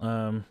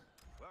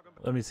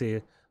let me see.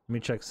 Let me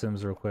check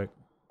Sims real quick.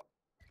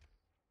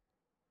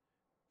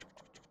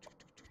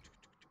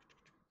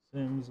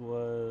 Sims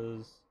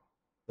was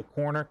the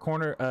corner.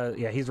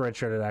 Yeah, he's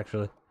redshirted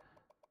actually.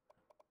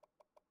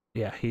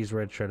 Yeah, he's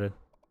redshirted.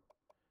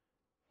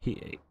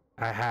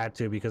 I had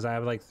to because I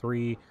have like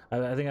three.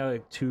 I think I have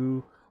like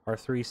 2 or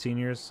 3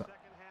 seniors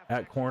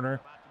at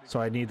corner,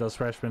 so I need those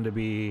freshmen to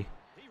be.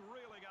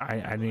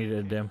 I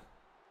needed them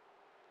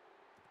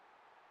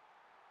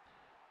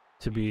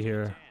to be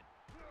here.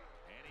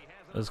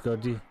 Let's go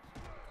D.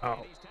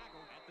 Oh.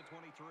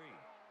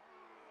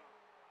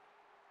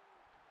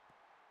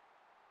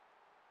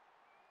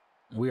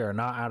 We are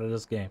not out of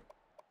this game.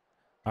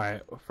 All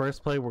right,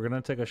 first play, we're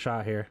gonna take a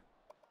shot here.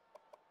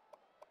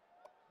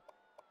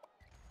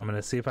 I'm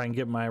gonna see if I can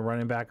get my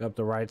running back up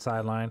the right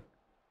sideline.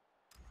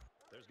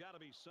 There's got to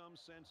be some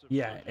sense of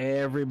Yeah,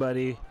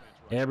 everybody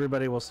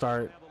will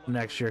start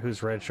next year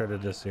who's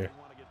redshirted this year.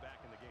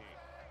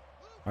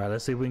 All right,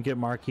 let's see if we can get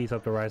Markeith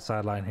up the right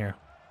sideline here.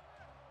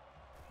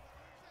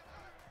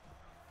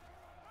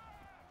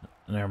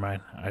 Never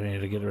mind. I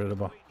need to get rid of the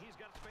ball.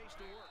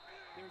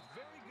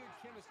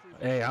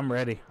 Hey, I'm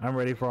ready. I'm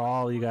ready for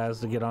all you guys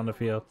to get on the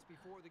field.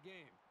 Before the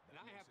game. And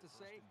I have to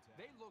say,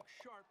 they look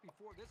sharp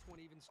before this one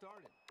even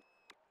started.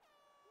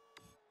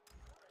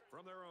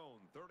 From their own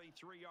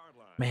 33-yard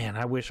line. Man,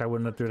 I wish I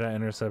wouldn't have threw that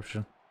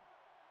interception.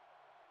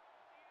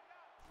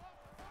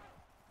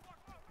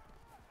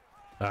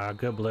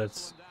 Good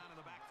blitz.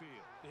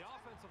 The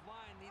offensive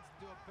line needs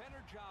to do a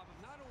better job of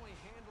not only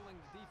handling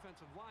the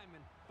defensive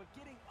linemen, but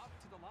getting up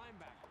to the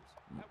linebackers.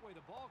 That way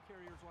the ball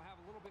carriers will have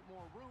a little bit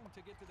more room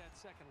to get to that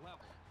second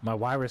level. My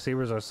wide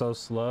receivers are so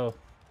slow.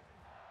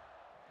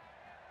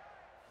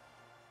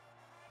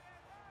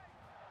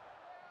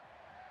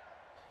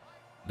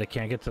 They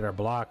can't get to their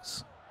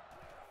blocks.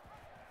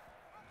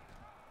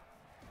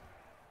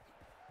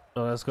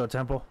 Oh, let's go,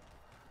 Temple.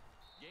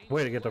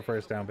 Way to get the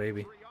first down,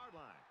 baby.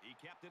 He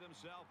kept it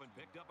himself and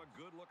picked up a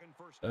good-looking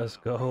first down. Let's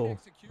go.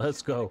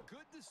 Let's go.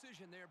 Good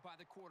decision there by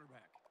the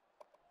quarterback.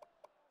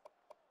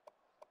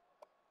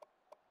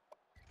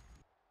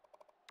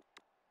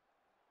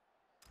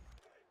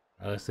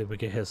 Let's see if we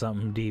can hit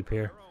something deep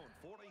here.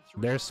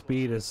 Their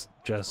speed is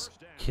just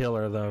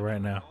killer, though,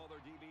 right now. All their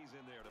DBs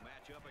in there to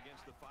match up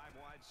against the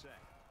 5-wide set.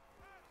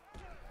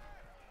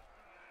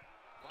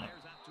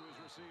 Fires out to his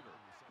receiver.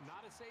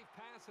 Not a safe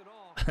pass at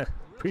all.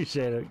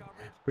 Appreciate it.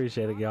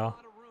 Appreciate it, y'all.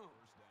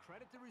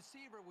 Credit the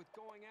receiver with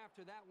going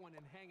after that one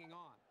and hanging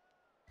on.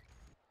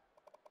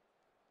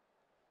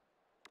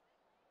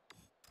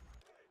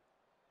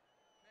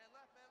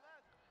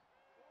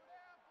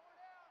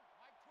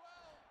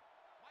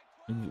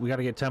 We got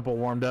to get Temple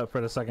warmed up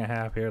for the second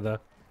half here, though.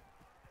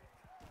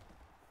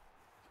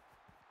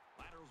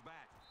 Laterals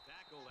back.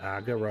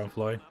 Tackle. Good run,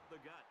 Floyd. Up the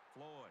gut.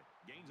 Floyd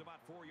gains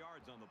about 4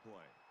 yards on the play.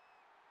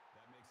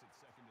 That makes it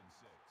 2nd and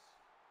 6.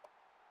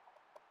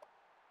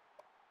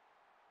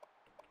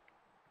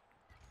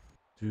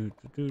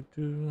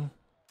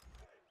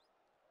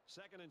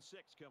 2nd and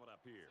 6 coming up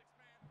here.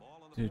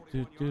 Ball on the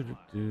 41-yard line.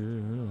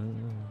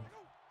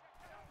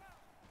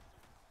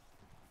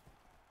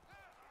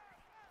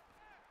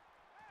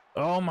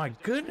 Oh my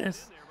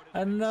goodness!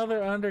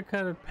 Another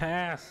undercutted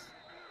pass.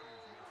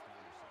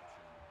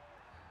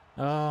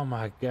 Oh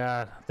my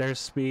god, their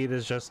speed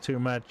is just too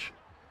much.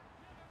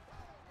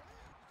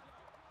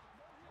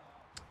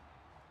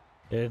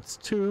 It's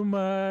too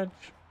much.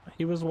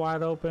 He was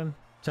wide open.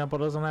 Temple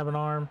doesn't have an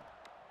arm.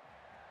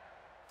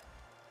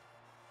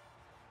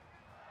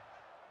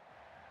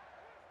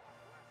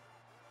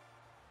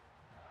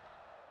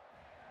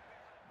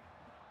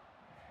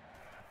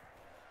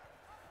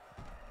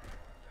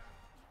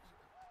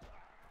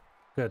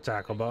 Good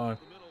tackle, Bowen.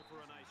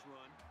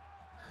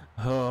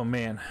 Oh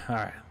man, all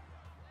right.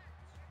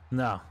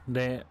 No,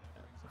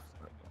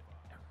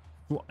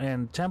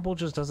 and Temple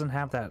just doesn't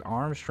have that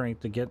arm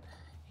strength to get.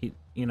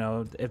 You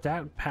know, if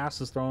that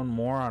pass is thrown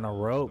more on a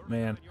rope,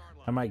 man,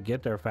 I might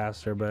get there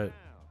faster, but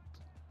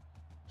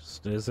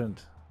just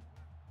isn't.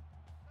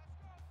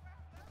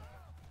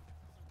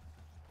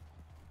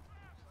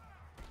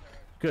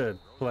 Good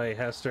play,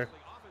 Hester.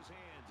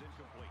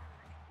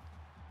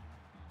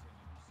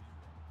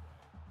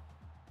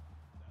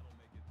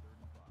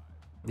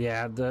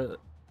 Yeah,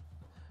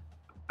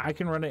 I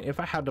can run it if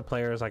I had the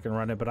players. I can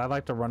run it, but I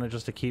like to run it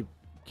just to keep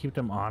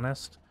them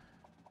honest.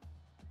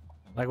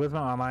 Like with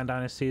my online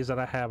dynasties that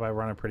I have, I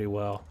run it pretty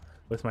well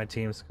with my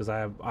teams because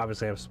I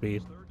obviously have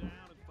speed. 3rd down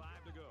and 5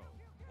 to go.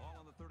 Ball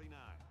on the 39.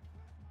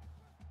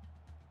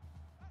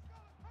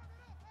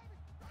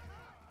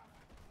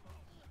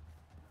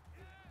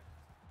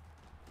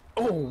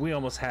 Oh, we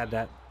almost had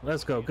that.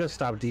 Let's go. Good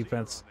stop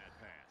defense.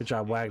 Good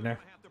job, Wagner.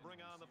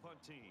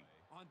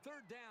 On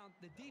 3rd down,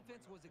 the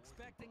defense was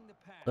expecting the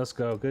pass. Let's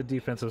go. Good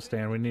defensive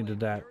stand. We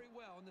needed that. Very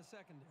well in the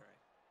secondary.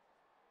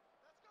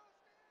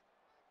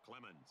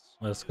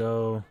 Let's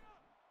go.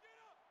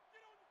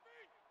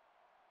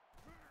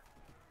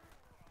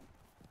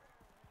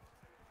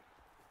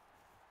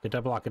 Get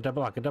that block. Get that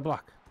block. Get that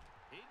block.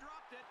 He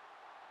dropped it.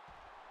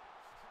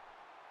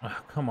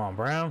 Oh, come on,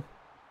 Brown.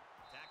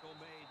 Tackle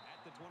made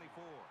at the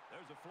 24.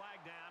 There's a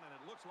flag down, and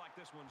it looks like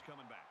this one's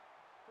coming back.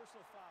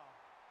 Personal foul.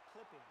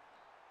 Clipping.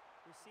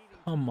 Receiving.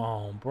 Come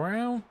on,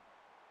 Brown.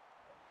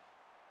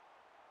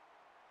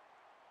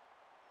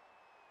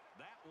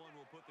 That one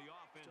will put the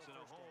offense in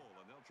a hole,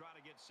 and they'll try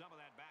to get some of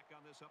that back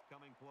on this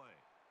upcoming play.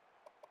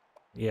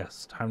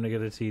 Yes, time to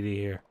get a TD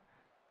here.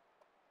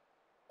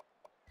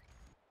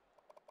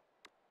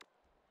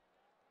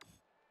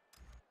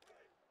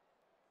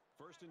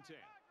 First and 10.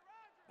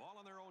 Ball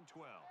on their own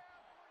 12.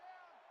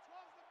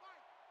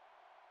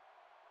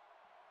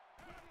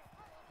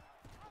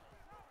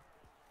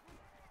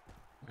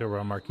 Good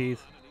run,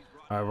 Marquise.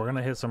 All right, we're going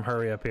to hit some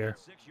hurry up here.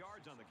 6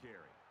 yards on the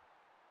carry.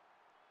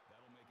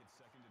 That'll make it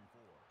 2nd and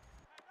 4.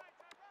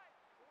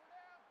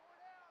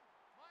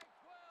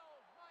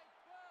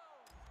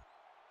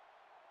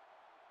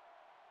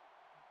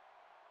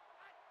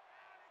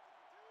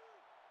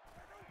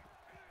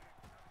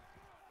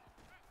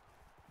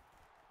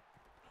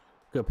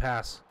 Good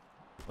pass.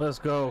 Let's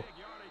go.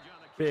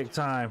 Big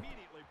time.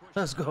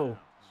 Let's go. Well,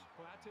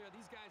 I tell you,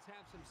 these guys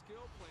have some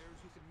skilled players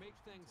who can make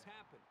things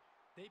happen.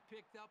 They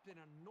picked up an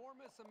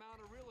enormous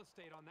amount of real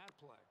estate on that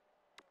play.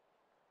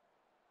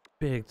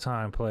 Big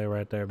time play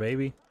right there,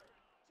 baby.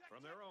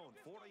 From their own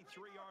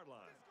 43-yard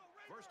line.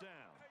 First down.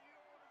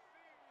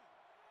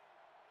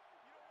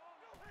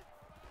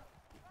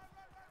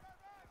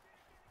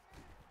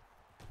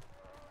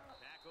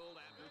 Tackled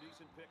after a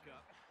decent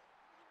pickup.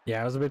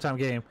 Yeah, it was a big time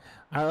game.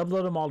 I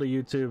upload them all to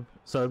YouTube,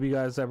 so if you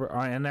guys ever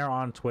are, and they're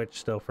on Twitch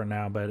still for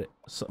now, but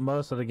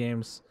most of the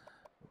games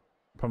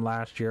from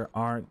last year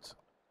aren't,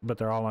 but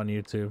they're all on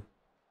YouTube.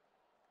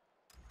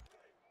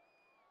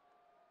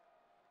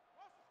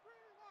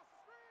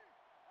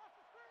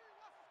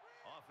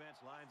 Offense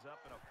lines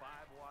up in a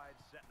 5-wide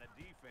set, and the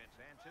defense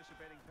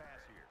anticipating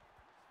pass here.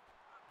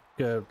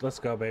 Good. Let's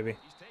go, baby.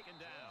 He's taken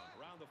down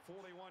around the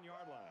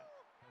 41-yard line.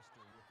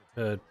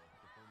 Good.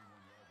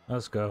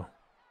 Let's go.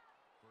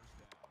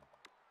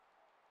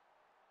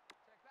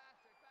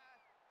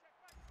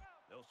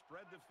 They'll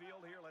spread the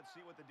field here. Let's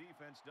see what the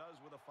defense does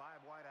with a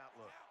 5-wide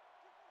outlook.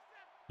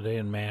 They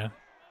in man.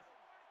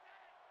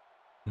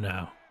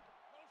 No.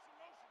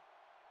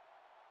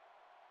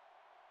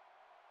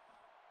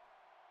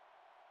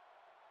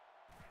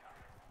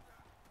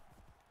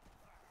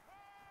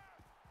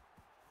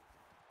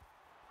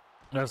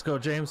 Let's go,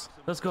 James.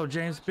 Let's go,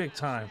 James. Big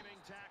time.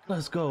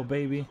 Let's go,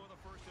 baby.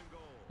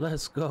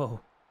 Let's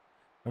go.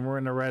 And we're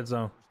in the red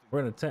zone. We're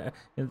in the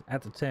 10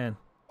 at the 10.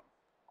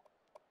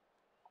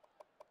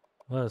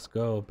 Let's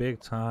go.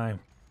 Big time.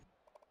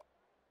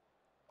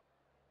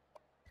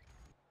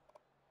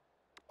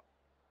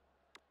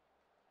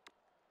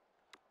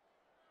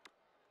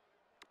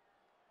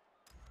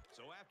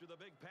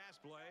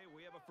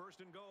 first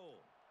and goal.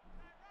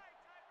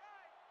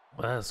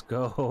 Let's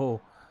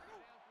go.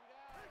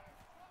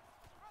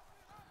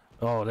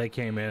 Oh, they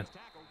came in.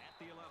 Tackle at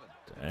the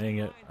 11. Dang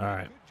it. All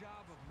right. Good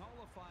job of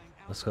nullifying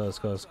Let's go, let's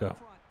go, let's go. outside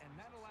front, and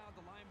that allowed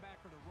the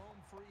linebacker to roam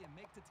free and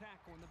make the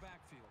tackle in the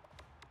backfield.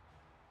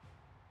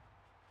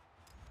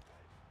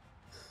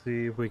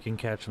 See if we can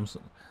catch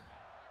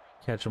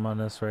him on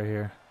this right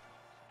here.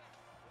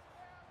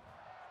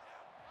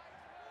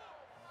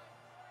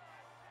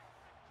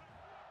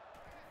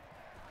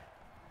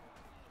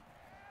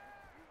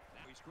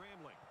 Now he's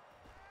scrambling.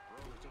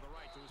 Throws to the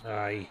right to his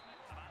Aye.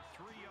 about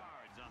 3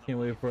 yards on the Can't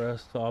wait for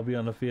us to all be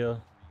on the field.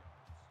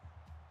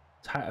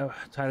 Tight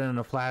end in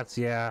the flats,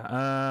 yeah.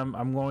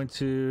 I'm going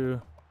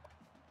to.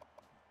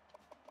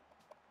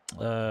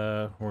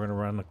 We're gonna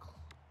run the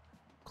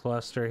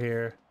cluster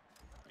here.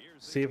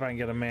 Here's See if I can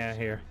get a man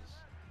here.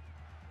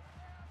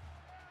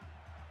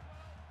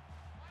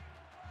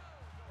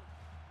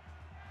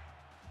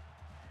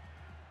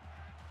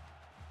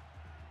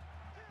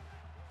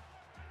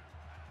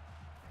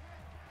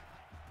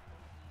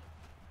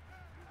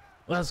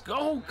 Let's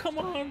go! Come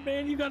on,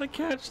 man! You gotta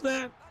catch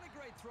that. Not a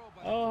great throw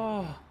by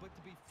Oh. but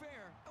to be fair,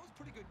 that was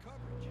pretty good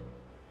coverage.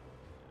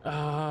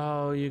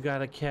 Oh, you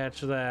gotta catch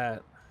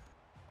that.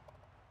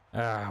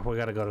 Ah, we're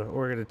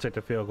gonna take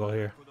the field goal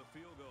here. for the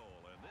field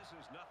goal, and this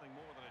is nothing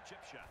more than a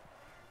chip shot.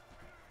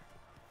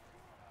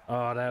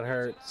 Oh, that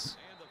hurts.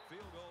 And the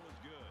field goal is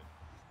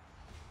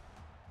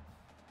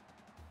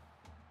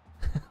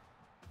good.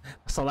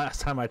 It's the last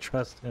time I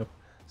trust him.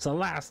 It's the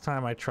last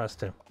time I trust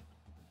him.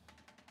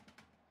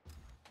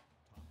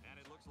 And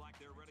it looks like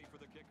they're ready for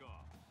the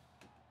kickoff.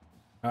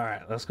 All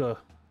right, let's go.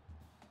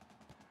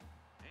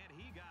 And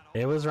he got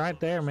It was right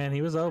there, man.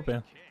 He was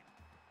open. kick.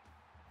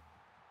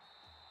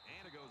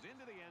 And it goes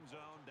into the end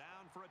zone,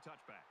 down for a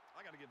touchback.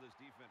 I got to give this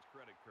defense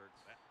credit, Kurt.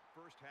 That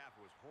first half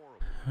was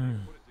horrible.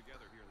 They put it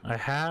together here in the I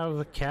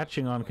have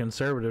catching on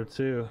conservative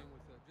too.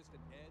 Playing with just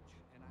an edge,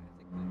 and I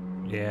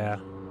think that Yeah,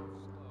 slow, you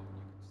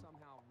can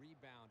somehow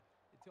rebound.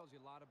 It tells you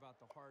a lot about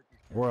the heart. and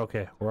we're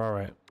okay. We're all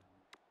right.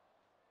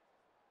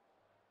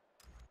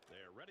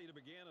 They're ready to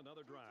begin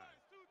another drive.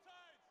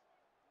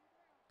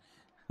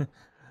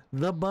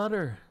 The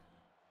butter.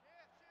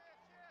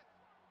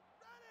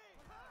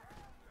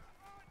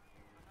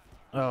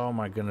 Oh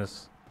my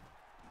goodness.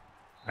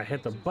 I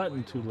hit the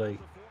button too late.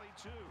 The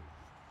 42.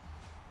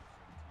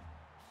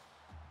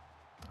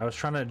 I was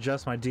trying to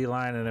adjust my D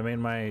line and I made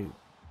my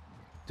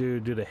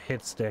dude do the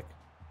hit stick.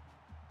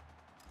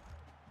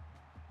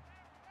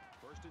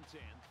 First and 10.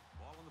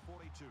 Ball on the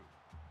 42.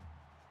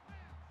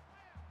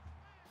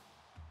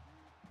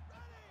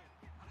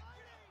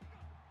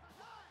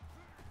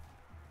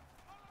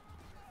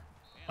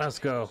 Let's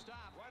go.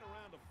 Stop right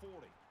around the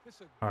 40. This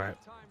is a All good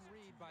right. time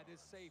read by this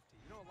safety.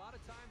 You know, a lot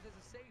of times as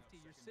a safety,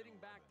 you're sitting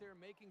back there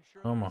making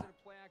sure Come there on. isn't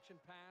a play action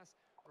pass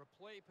or a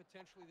play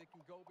potentially that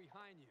can go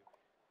behind you.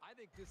 I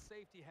think this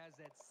safety has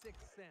that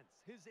sixth sense.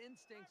 His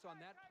instincts on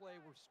that play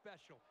were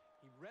special.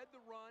 He read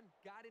the run,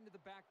 got into the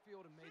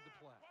backfield, and made the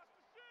play.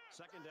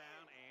 Second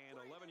down and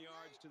 11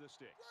 yards to the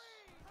sticks.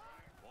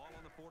 Ball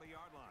on the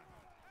 40-yard line.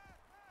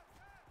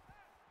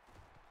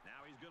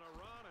 Now he's going to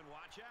run and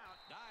watch out.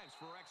 Dives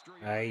for extra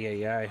yards.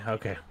 Ay, ay, ay.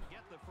 Okay. Didn't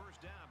get the first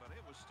down, but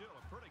it was still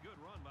a pretty good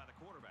run by the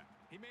quarterback.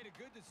 He made a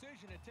good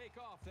decision to take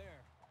off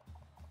there.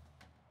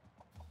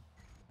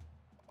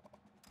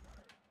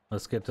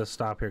 Let's get this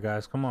stop here,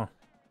 guys. Come on.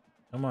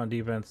 Come on,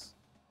 defense.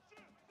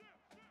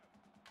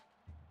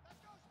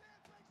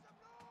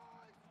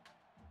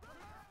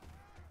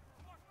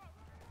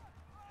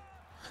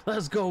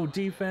 Let's go,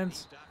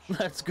 defense.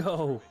 Let's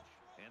go.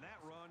 And that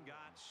run got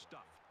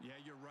stuffed. Yeah,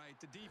 you're right.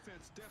 The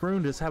defense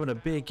Frund is having a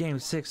big game.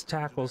 6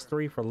 tackles,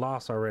 3 for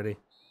loss already.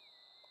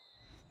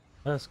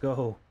 Let's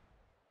go.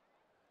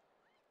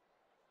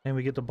 And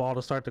we get the ball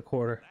to start the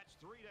quarter. That's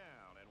 3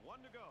 down and 1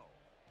 to go.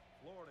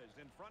 Florida's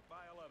in front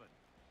by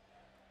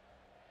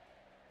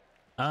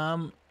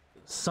 11.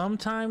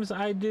 Sometimes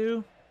I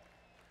do,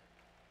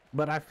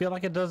 but I feel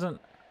like it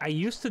doesn't. I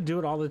used to do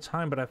it all the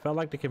time, but I felt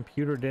like the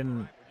computer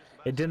didn't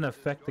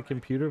affect the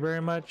computer very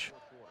much.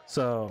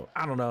 So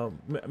I don't know.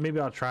 Maybe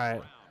I'll try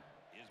it.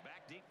 Is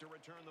back deep to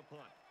return the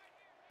punt.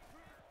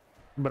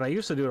 But I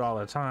used to do it all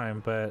the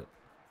time, but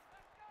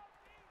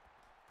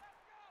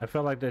I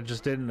felt like that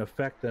just didn't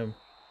affect them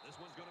This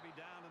one's going to be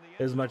down in the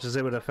end as much as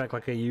it would affect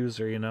like a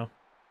user, you know?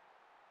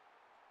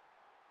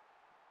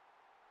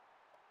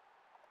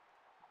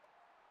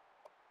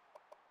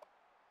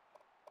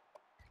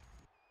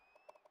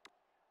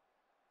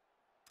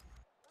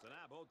 So now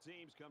both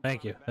teams come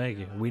Thank you. back Thank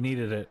you. out. We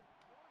needed it.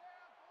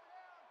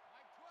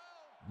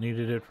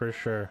 Needed it for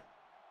sure.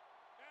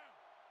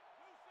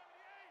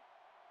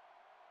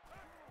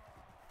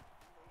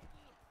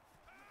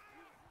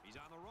 He's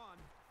on the run.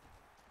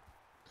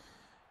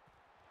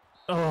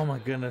 Oh my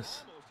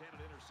goodness. Almost had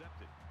it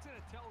intercepted. It's an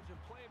intelligent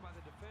play by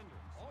the defender.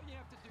 All you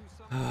have to do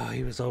Oh,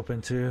 he was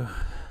open too.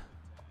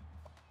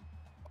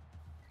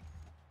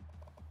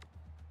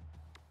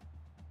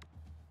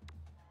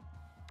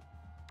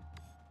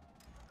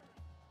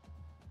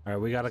 All All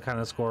right, we got to kind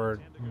of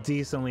score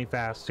decently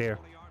fast here.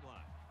 20-yard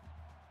line.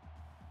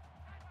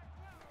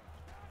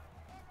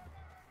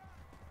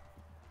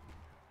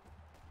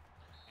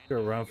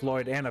 Good run,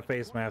 Floyd, and a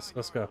face mask.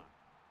 Let's go.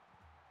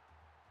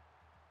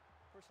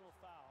 Personal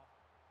foul.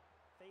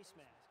 Face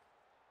mask.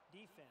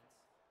 Defense.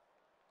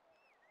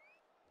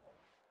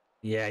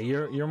 Yeah,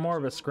 you're more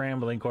of a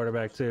scrambling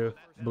quarterback too,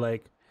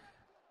 Blake.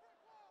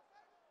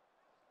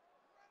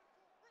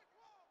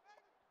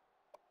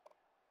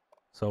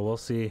 So we'll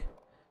see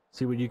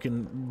what you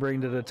can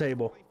bring to the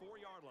table.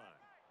 24-yard line.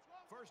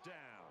 First down.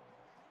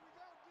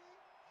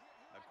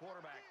 A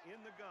quarterback in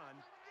the gun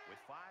with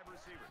 5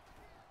 receivers.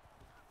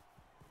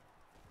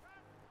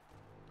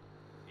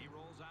 He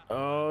rolls out.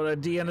 Oh, the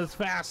DN is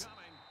fast.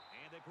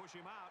 And they push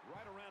him out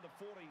right around the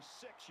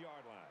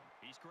 46-yard line.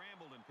 He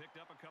scrambled and picked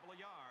up a couple of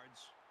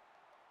yards.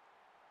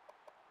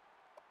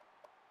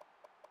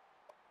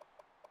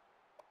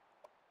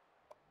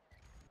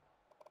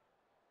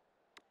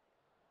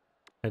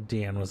 That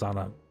DN was on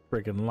a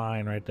freaking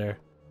line right there.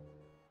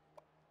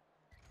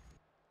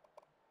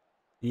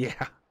 Yeah,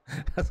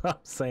 that's what I'm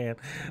saying.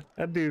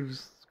 That dude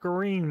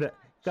screamed,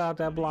 got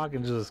that block,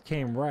 and just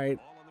came right.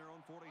 All on their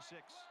own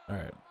 46. All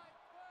right.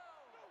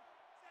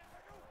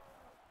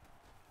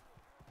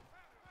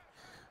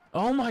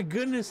 Oh my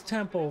goodness,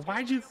 Temple.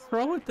 Why'd you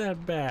throw it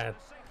that bad?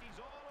 Safety's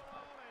all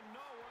alone and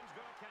no one's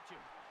going to catch him.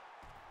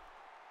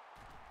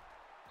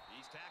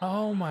 He's tackled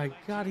Oh around my the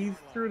God, he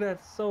 19-yard threw line.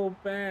 that so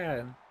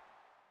bad.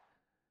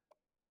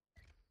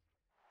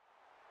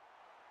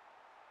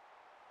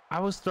 I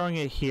was throwing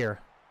it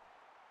here.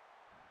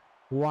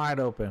 Wide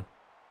open.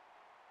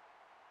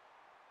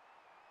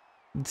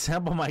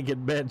 Temple might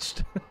get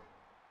benched.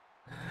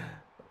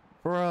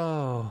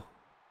 Bro.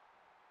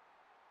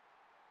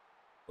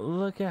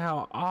 Look at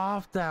how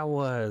off that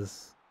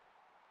was.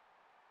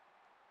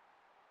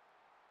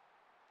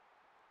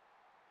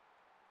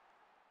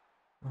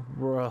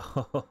 Bro.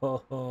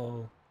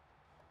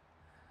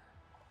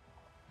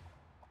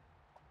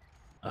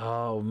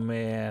 Oh,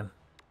 man.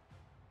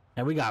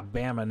 And we got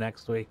Bama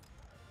next week.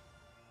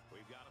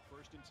 We've got a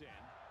 1st and 10.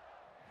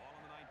 Ball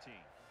on the 19.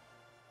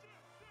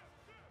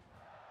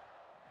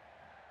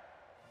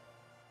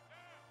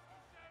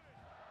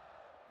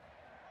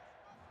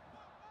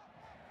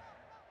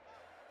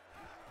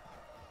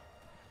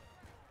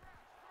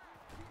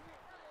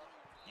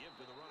 Give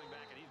to the running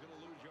back, and he's going to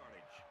lose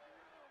yardage.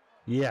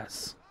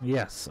 Yes.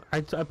 Yes.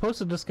 I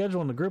posted the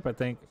schedule in the group, I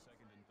think.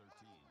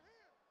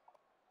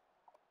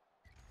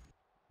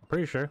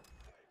 Pretty sure.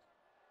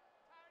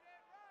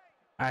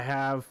 I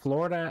have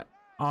Florida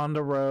on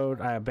the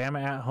road, I have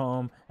Bama at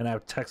home, and I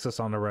have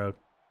Texas on the road.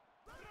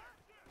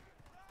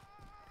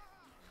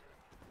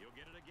 He'll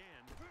get it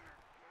again.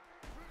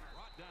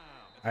 Brought down.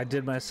 I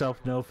did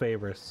myself no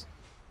favors.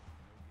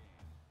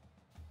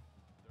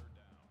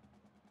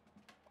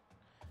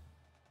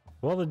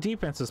 Well, the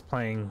defense is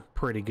playing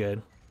pretty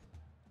good.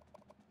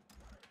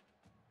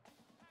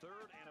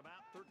 3rd and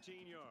about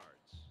 13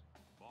 yards.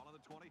 Ball on the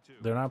 22.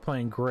 They're not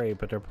playing great,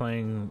 but they're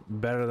playing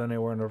better than they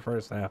were in the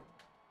first half.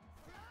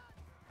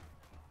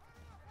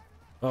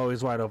 Oh,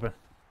 he's wide open.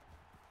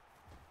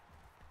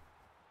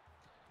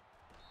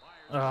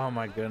 Oh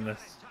my goodness.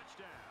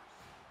 Touchdown.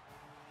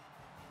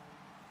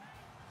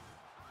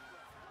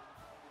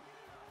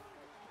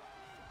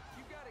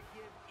 You got to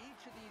give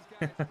each of these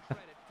guys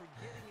credit for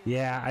getting in.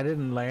 Yeah, I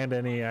didn't land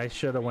any. I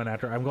should have went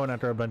after. I'm going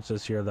after a bunch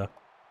this year though.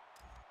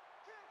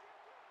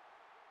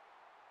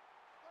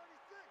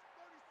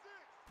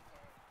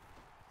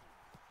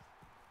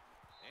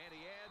 And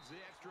he adds the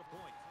extra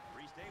point.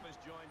 Reese Davis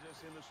joins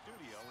us in the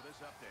studio with this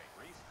update.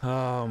 Reese?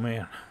 Oh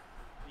man.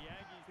 The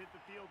Aggies hit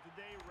the field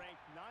today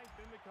ranked 9th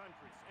in the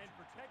country. And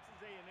for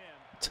Texas A&M,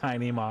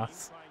 Tiny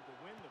Moss. trying to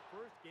win the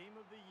first game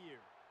of the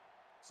year.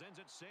 Sends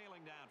it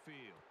sailing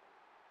downfield.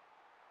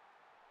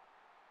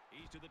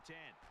 He's to the 10.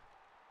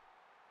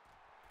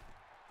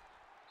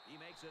 He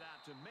makes it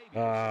out to maybe.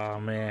 Oh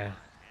man.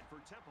 And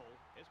for Temple,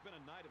 it's been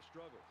a night of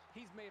struggles.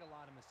 He's made a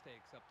lot of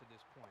mistakes up to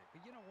this point.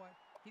 But you know what?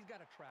 He's got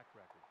a track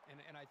record.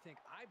 And I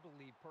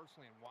believe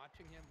personally in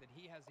watching him that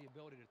he has the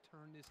ability to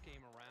turn this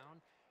game around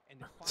and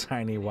to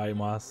Tiny white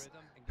moss.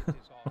 rhythm and get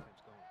this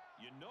offense going.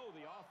 You know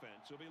the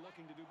offense will be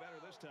looking to do better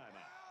this time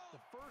out.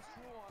 The first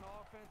rule on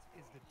offense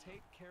is to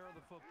take care of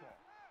the football.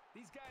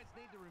 These guys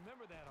need to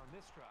remember that on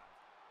this drive.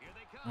 Here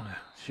they come.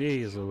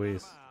 Jeez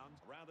Louise.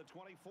 Around the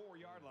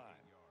 24-yard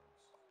line.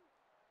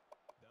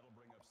 That'll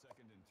bring up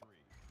 2nd and 3.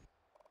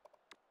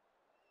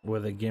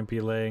 With a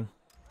gimpy leg.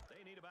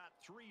 They need about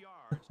 3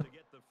 yards to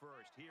get the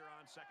first here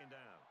on 2nd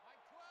down.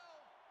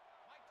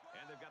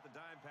 And they've got the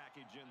dime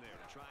package in there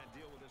to try and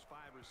deal with this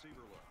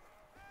 5-receiver look.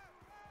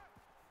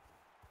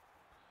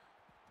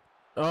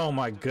 Oh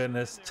my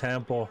goodness,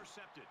 Temple.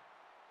 Intercepted.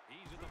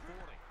 He's at the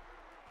 40.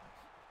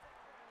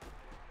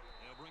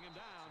 They'll bring him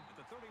down at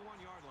the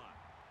 31-yard line.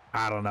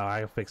 I don't know. I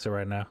can fix it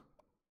right now.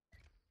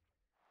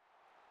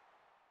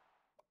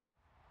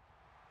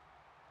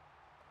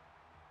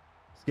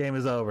 This game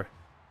is over.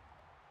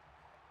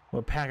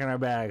 We're packing our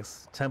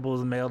bags.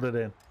 Temple's mailed it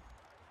in.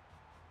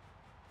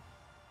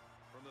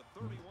 From the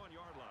 31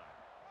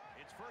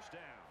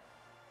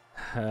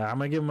 I'm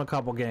gonna give him a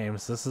couple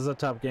games. This is a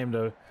tough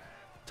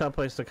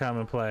place to come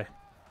and play.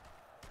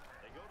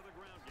 They go to the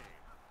ground game.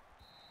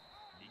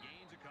 He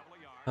gains a couple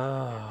of yards.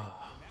 Oh.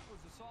 That was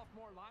the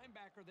sophomore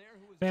linebacker there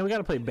who was Man, we got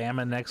to play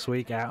Bama next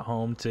week at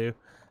home too.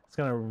 It's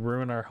gonna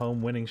ruin our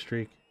home winning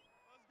streak.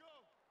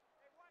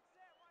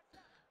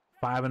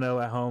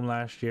 5-0 at home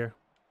last year.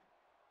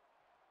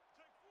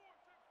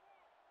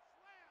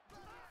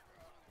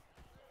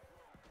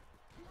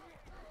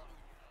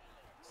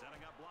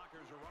 Setting up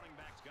blockers or running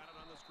backs. Got it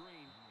on the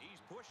screen. He's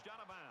pushed out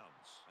of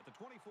bounds at the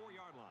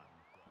 24-yard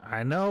line.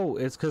 I know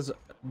it's because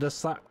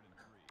the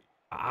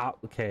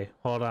okay,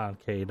 hold on,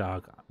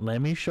 K-Dog.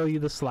 Let me show you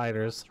the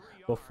sliders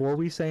before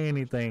we say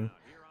anything.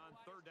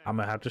 I'm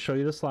gonna have to show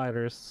you the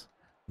sliders.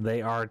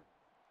 They are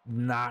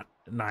not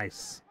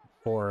nice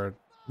for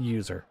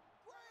user,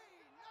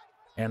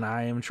 and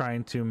I am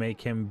trying to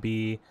make him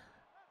be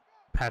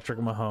Patrick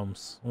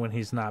Mahomes when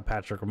he's not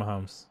Patrick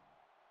Mahomes.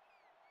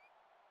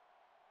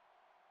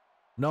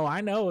 No,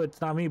 I know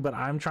it's not me, but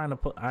I'm trying to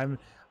put. I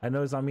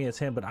know it's not me, it's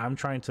him, but I'm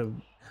trying to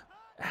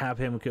have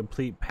him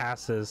complete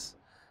passes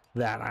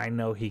that I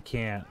know he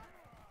can't.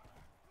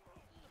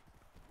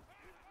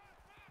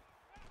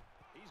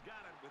 He's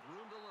got it with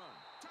room to run.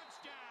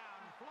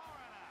 Touchdown, Florida.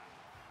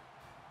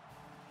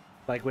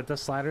 Like with the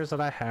sliders that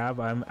I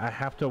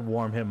have to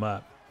warm him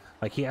up.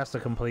 Like he has to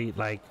complete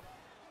like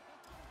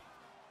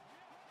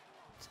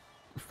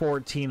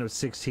 14 of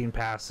 16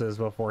 passes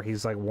before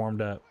he's like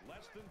warmed up.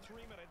 Less than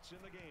 3 minutes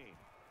in the game.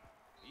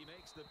 He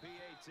makes the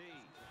PAT.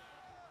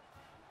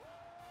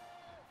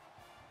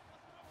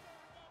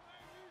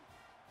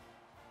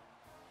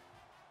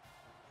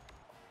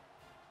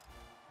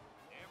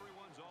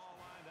 Everyone's all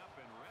lined up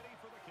and ready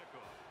for the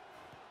kickoff.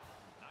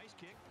 Nice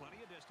kick,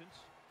 plenty of distance.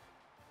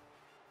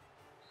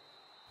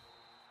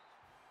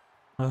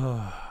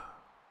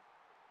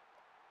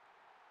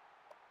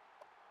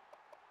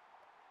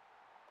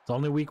 It's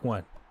only week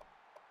 1.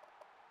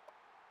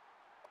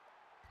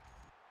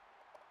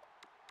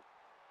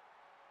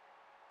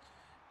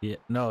 Yeah,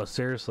 no,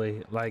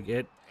 seriously, like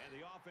it.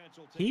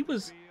 He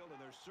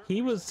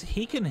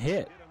can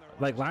hit.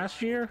 Like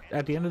last year,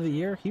 at the end of the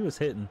year, he was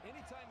hitting.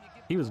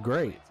 He was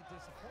great. It's a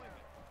disappointment.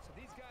 So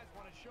these guys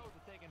want to show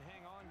that they can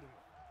hang on to it.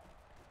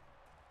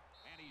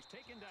 And he's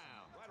taken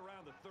down right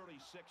around the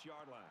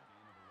 36-yard line.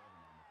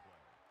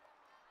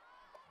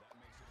 That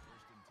makes it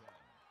 1st and 10.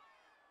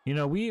 You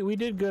know, we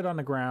did good on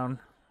the ground.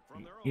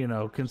 You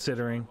know,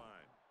 considering.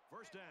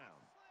 First down.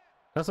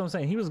 That's what I'm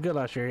saying. He was good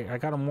last year. I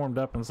got him warmed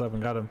up and stuff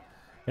and got him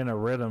in a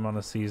rhythm on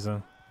the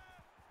season.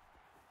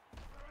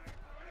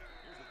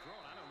 Here's the throw.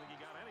 I don't think he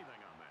got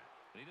anything on that.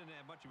 He didn't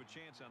have much of a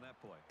chance on that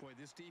play. Boy,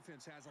 this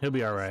defense has He'll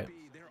be all right.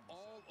 speed. They're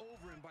all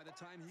over him by the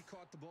time he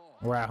caught the ball.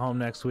 We're at home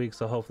next week,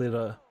 so hopefully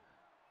we're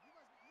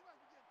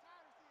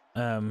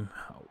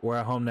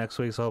at home next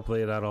week, so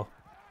hopefully that'll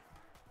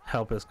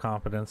help his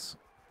confidence.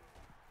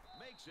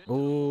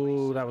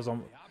 Ooh, that was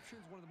going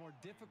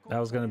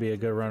to be a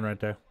good run right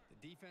there.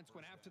 The defense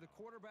went after the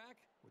quarterback,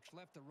 which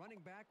left the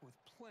running back with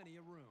plenty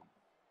of room.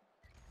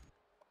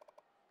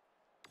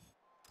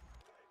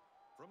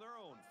 From their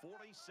own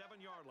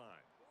 47-yard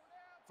line.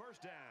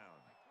 First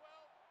down.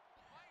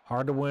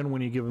 Hard to win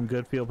when you give him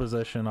good field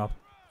position off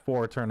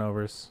 4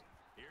 turnovers.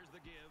 Here's the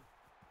give.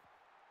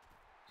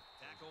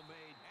 Tackle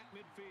made at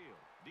midfield.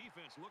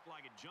 Defense looked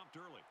like it jumped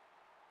early.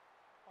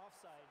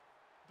 Offside.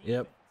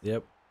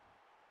 Yep.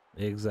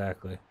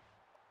 Exactly.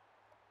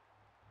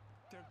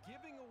 They're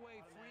giving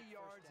away free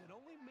yards and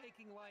only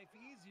making life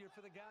easier for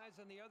the guys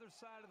on the other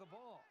side of the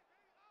ball.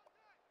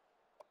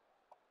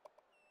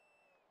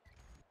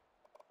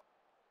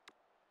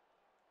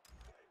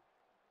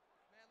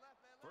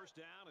 First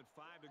down and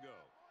 5 to go.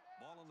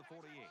 Ball on the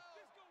 48.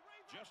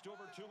 Just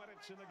over 2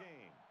 minutes in the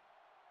game.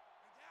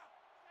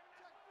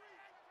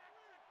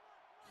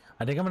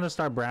 I think I'm going to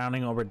start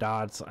Browning over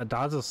Dodds.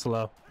 Dodds is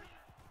slow.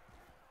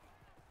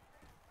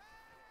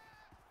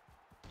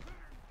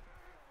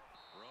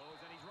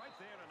 Throws, and he's right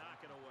there to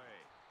knock it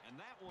away. And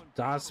that one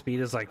Dodds' speed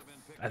is like,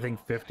 I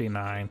think,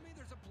 59.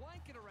 There's a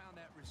blanket around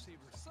that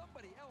receiver.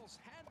 Somebody else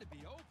had to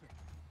be open.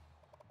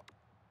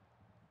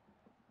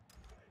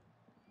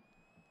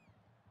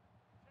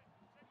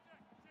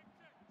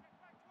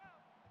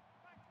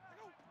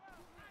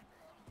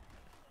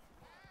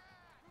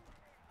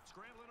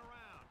 scrambling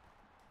around.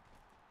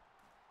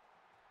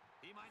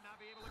 He might not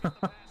be able to get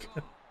the pass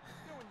off.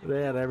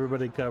 They had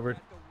everybody covered.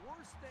 The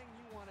worst thing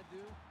you want to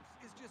do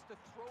is just to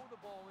throw the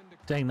ball into.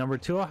 Dang, number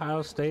 2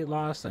 Ohio State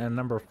lost and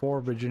number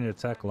 4 Virginia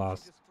Tech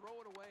lost. Just throw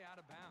it away out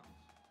of bounds.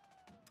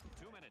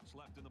 2 minutes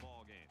left in the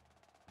ball game.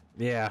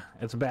 Yeah,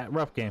 it's a bad,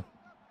 rough game.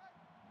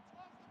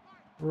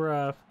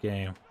 Rough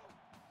game.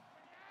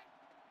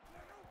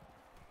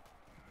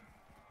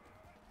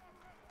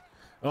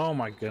 Oh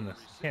my goodness,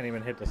 can't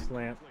even hit the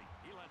slant.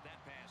 He let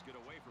that pass get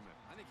away from him.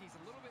 I think he's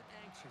a little bit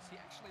anxious. He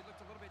actually looked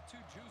a little bit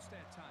too juiced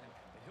that time,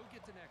 but he'll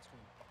get the next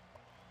one.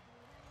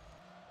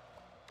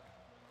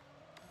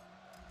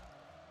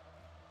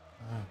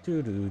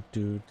 Do do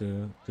do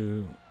do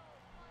do.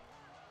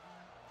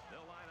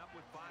 They'll line up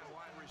with 5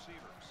 wide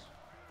receivers.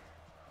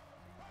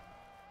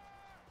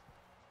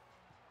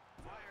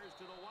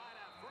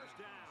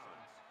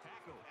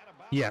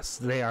 Yes,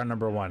 they are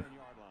number 1.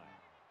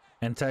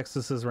 And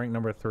Texas is ranked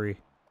number 3.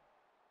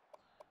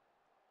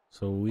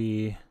 So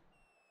we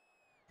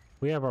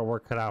have our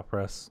work cut out for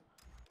us.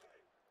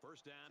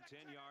 First down, 10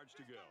 yards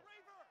to go.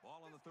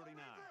 Ball on the 39.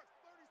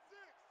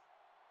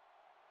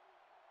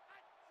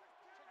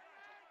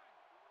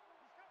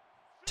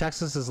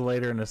 Texas is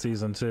later in the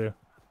season too.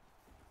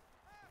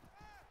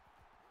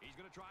 He's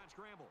going to try and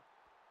scramble.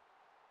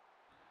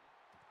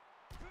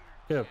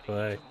 Good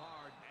play.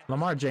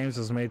 Lamar James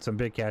has made some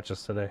big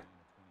catches today.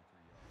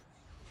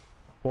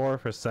 4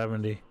 for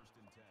 70.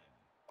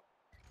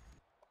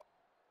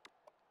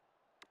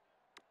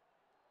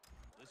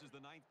 This is the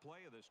 9th play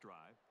of this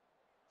drive.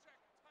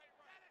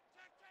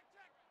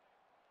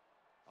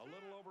 A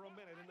little over a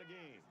minute in the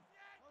game.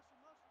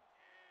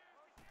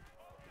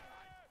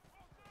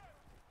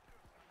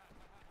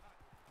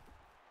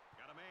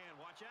 Got a man,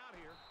 watch out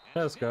here.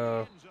 And Let's it's in the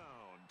go. end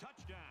zone.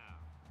 Touchdown.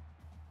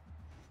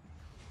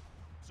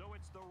 So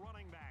it's the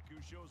running back who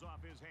shows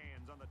off his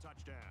hands on the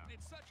touchdown.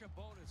 It's such a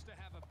bonus to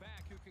have a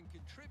back who can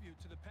contribute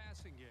to the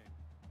passing game.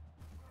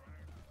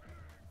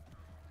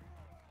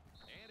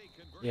 And he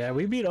converts Yeah,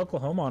 we beat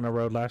Oklahoma on the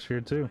road last year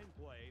too.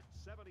 Play,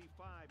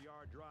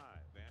 75-yard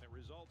drive, and it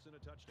results in a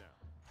touchdown.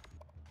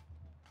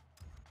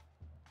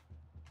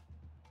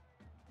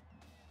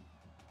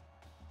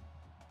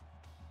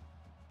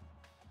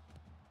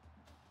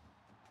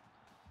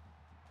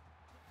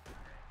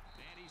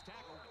 And he's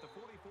tackled at the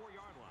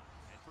 44-yard line.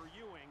 And for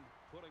Ewing,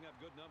 putting up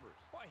good numbers.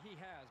 Why he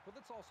has, but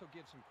let's also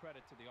give some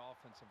credit to the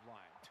offensive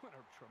line. Doing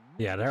a tremendous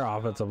Yeah, their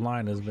job offensive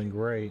line has been pushing the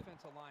great.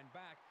 defensive line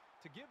back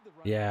to give the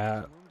running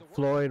Yeah, back some room to work.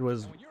 Floyd And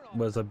was when you're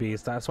an a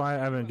beast. That's why I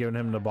haven't given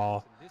him the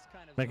ball. in this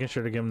kind of Making zone,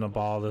 sure to give him the most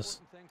ball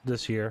important thing for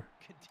this you, year.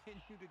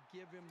 Continue to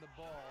give him the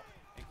ball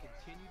and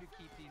continue to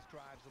keep these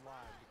drives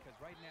alive because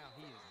right now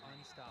he is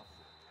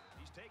unstoppable.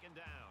 He's taken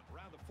down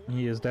around the 40.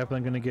 He is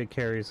definitely going to get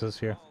carries this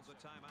year. Calls a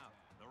timeout.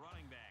 The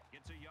running back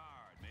gets a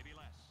yard, maybe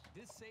less.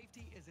 This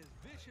safety is as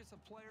vicious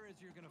a player as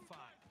you're going to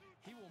find.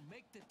 He will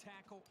make the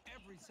tackle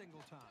every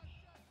single time.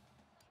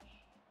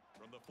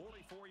 From the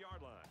 44-yard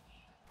line.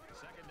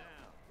 Second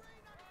down.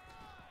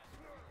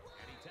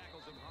 And he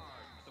tackles him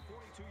hard at the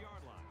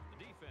 42-yard line.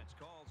 The defense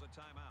calls a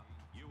timeout.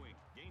 Ewing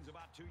gains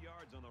about 2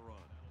 yards on the run.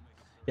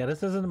 Yeah,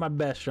 this isn't my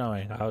best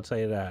showing. I'll tell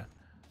you that.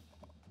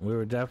 We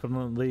were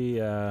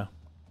definitely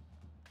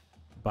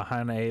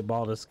behind the 8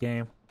 ball this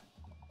game.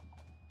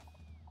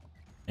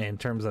 In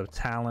terms of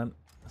talent,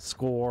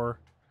 score,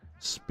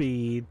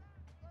 speed.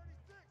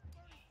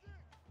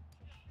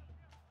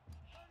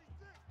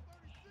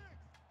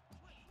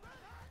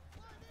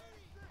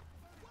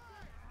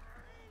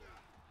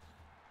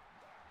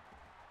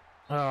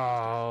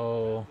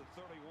 Oh. The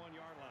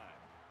 31-yard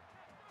line.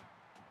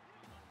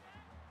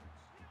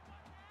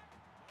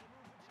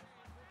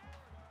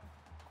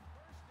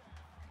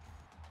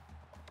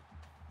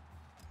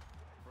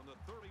 From the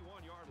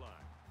 31-yard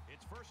line,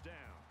 it's first down.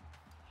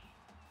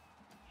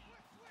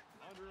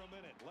 Under a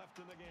minute left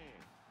in the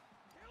game.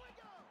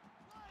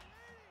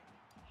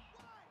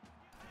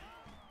 And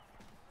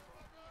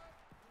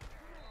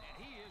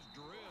he is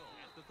drilled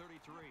at the 33.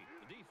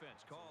 The defense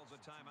calls a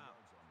timeout.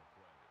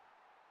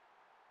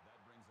 That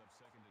brings up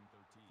second and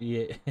 13.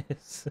 Yeah,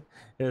 it's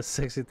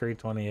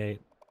 63-28.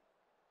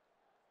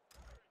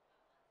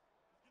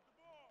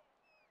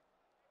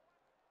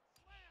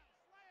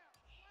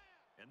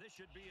 And this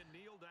should be a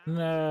kneel down.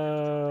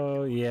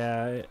 No,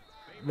 yeah,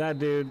 that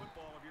dude,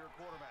 Football of your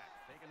quarterback.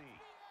 Take a knee.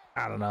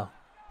 I don't know.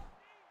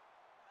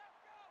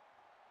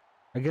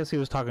 I guess he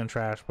was talking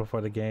trash before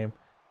the game,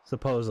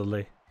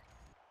 supposedly,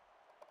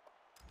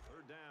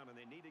 Third down, and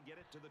they need to get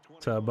it to the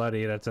 20. to a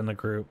buddy that's in the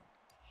group.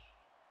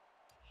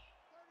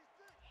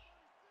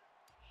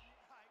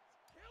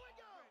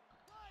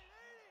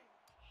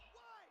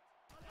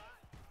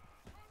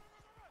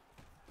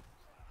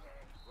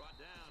 Brought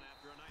down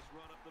after a nice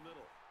run up the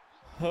middle.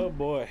 Oh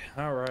boy.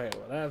 All right.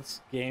 Well,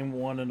 that's game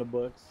 1 in the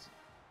books.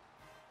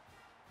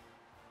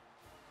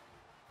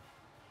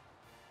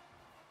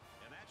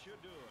 And that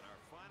should do it. Our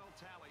final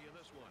tally in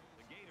this one.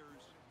 The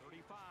Gators,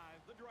 35.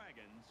 The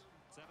Dragons,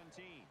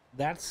 17.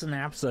 That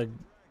snaps a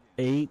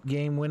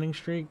 8-game winning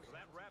streak. So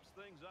that wraps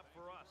things up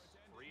for us.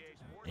 For EA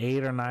Sports,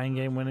 8 or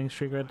 9-game winning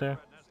streak right there.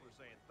 Brad Nessler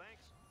saying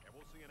thanks, and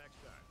we'll see you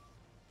next time.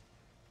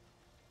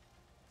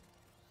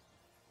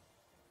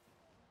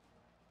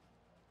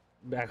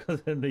 Back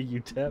within the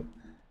UTEP.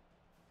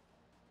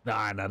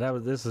 Nah, no,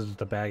 this is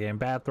just a bad game.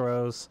 Bad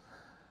throws.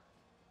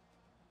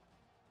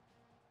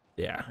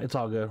 Yeah, it's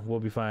all good. We'll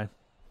be fine.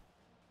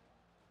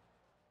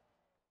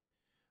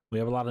 We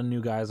have a lot of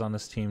new guys on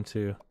this team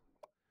too.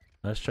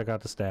 Let's check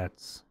out the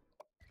stats.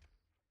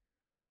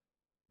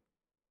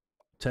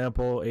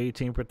 Temple,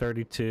 18 for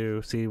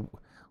 32. See,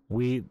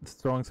 we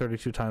throwing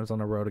 32 times on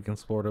the road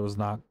against Florida was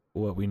not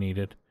what we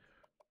needed.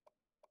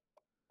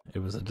 It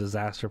was a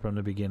disaster from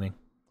the beginning.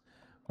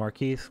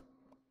 Marquise,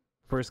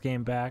 first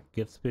game back,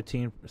 gets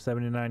 15 for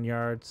 79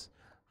 yards.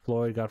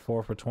 Floyd got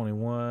 4 for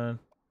 21.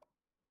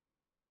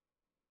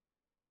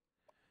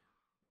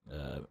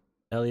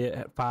 Elliott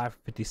had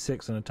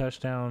 556 and a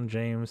touchdown.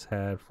 James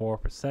had 4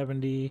 for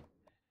 70.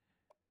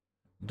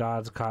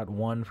 Dodds caught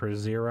 1 for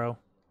 0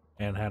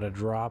 and had a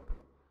drop.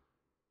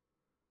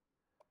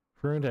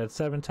 Freund had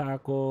 7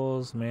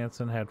 tackles.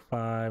 Manson had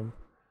 5.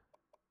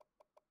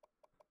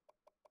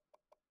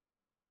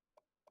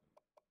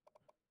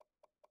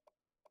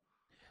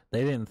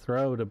 They didn't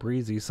throw to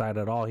Breezy's side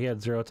at all. He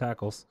had 0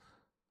 tackles.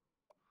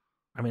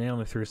 I mean, they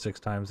only threw 6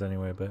 times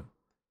anyway, but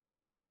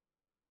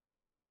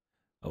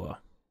oh well.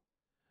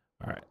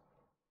 All right,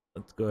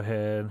 let's go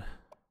ahead.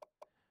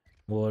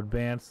 We'll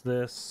advance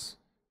this,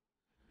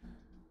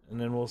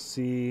 and then we'll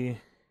see.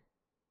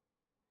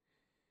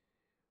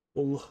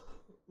 We'll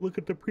look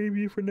at the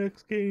preview for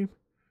next game.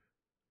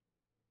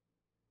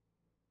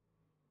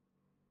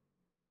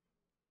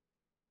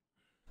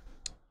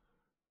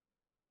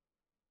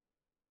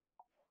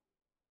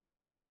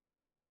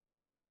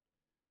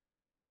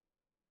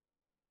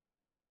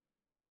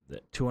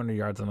 The 200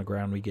 yards on the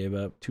ground we gave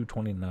up,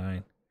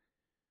 229.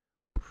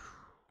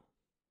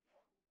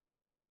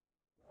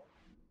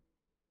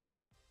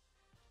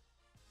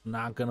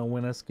 Not gonna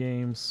win us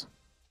games.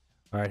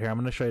 All right, here, I'm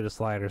gonna show you the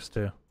sliders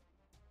too.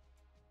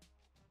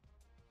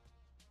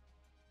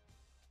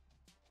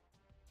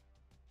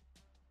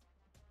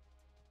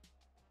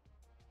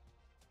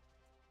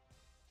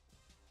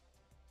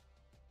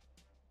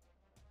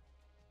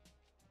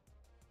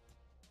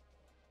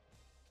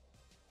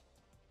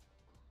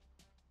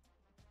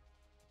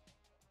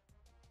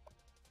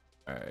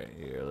 All right,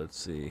 here, let's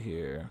see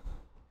here.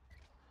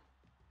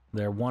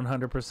 They're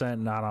 100%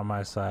 not on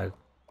my side.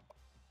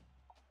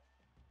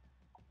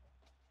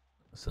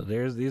 So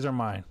these are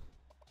mine.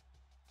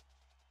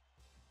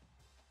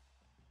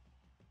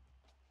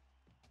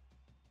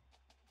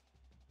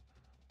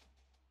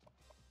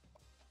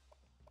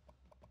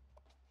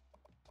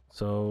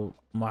 So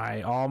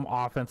my all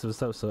offensive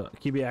stuff, so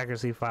QB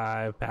accuracy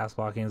 5, pass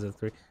blocking is at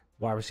 3,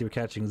 wide receiver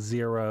catching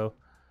 0,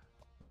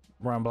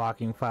 run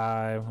blocking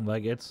 5.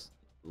 Like, it's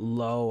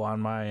low on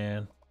my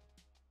end.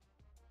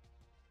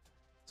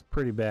 It's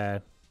pretty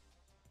bad.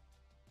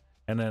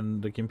 And then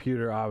the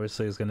computer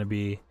obviously is going to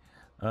be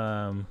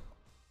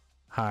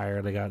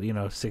higher. They got, you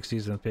know,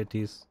 60s and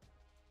 50s.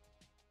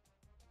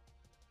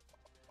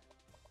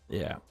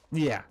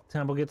 Yeah,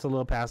 Temple gets a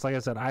little pass. Like I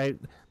said,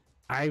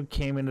 I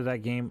came into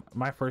that game,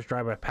 my first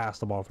drive I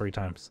passed the ball 3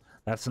 times.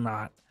 That's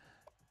not,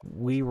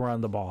 we run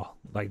the ball.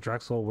 Like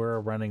Drexel, we're a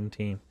running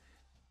team.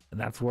 And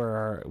that's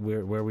where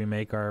where we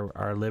make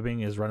our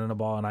living, is running the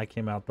ball, and I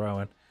came out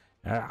throwing.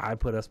 I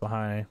put us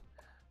behind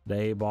the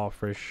 8 ball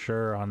for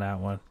sure on that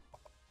one.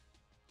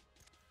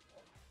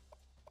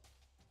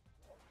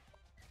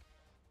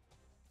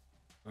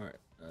 All right,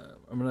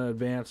 I'm gonna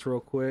advance real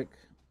quick,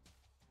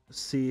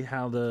 see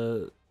how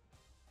the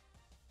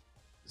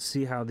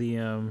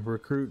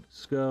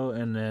recruits go,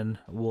 and then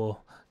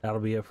that'll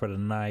be it for the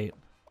night.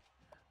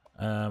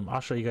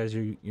 I'll show you guys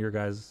your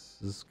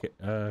guys'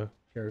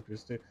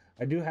 characters too.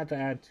 I do have to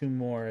add 2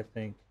 more, I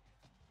think.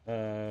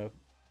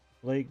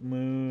 Blake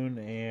Moon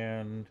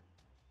and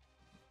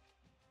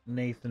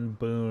Nathan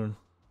Boone.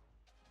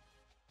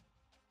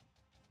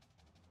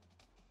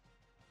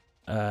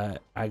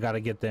 I gotta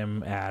get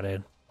them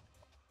added.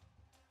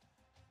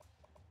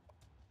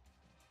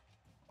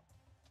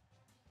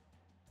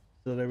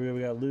 So there we go.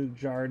 We got Luke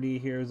Jardy.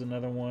 Here's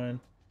another one.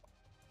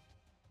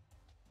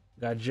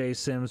 Got Jay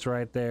Sims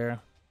right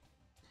there.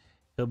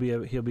 He'll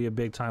be a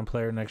big time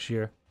player next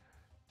year,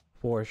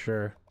 for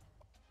sure.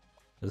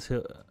 'Cause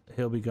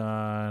he'll be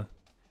gone.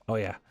 Oh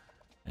yeah,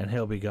 and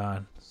he'll be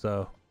gone.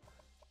 So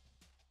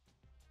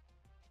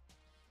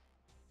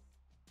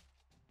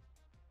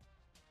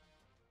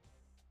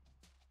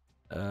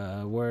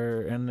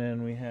and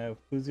then we have,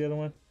 who's the other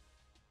one?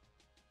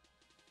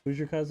 Who's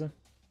your cousin?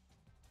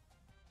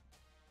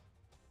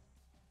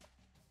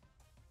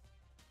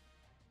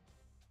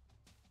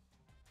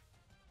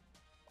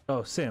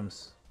 Oh,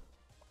 Sims,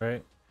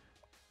 right?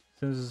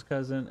 Sims'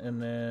 cousin,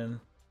 and then,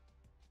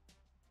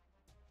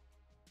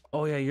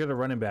 oh yeah, you're the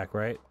running back,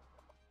 right?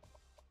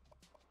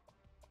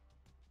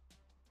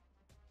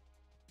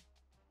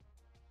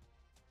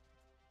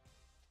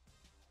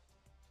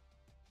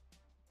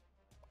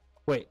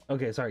 Wait,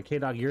 okay, sorry,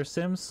 K-Dog, you're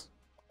Sims?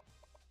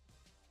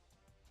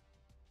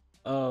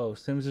 Oh,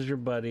 Sims is your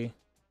buddy.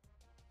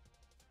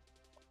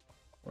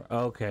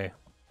 Okay,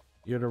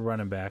 you're the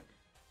running back.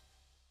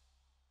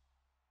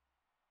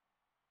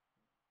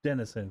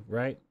 Dennison,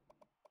 right?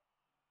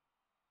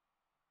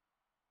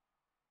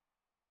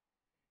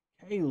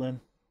 Kaylin.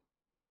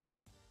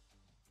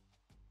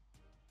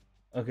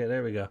 Okay,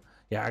 there we go.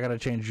 Yeah, I gotta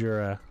change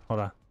your, hold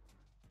on.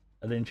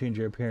 I didn't change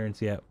your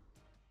appearance yet.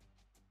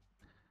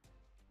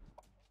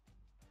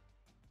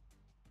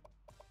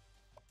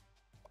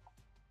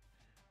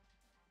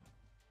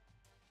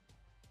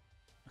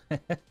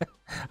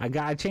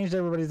 I changed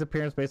everybody's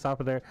appearance based off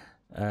of their,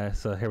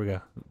 so here we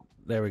go.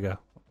 There we go.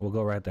 We'll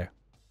go right there.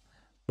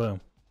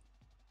 Boom.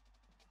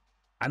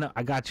 I know,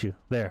 I got you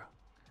there.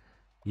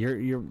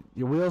 Your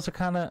wheels are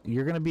kind of,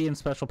 you're gonna be in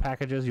special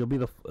packages. You'll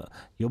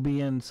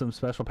be in some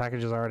special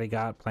packages I already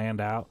got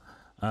planned out.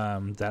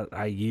 that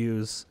I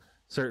use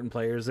certain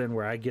players in,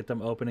 where I get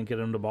them open and get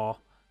them the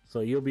ball. So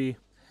you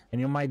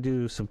might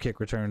do some kick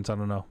returns. I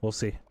don't know. We'll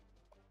see.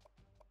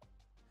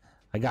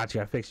 I got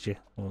you. I fixed you.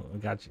 I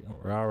got you.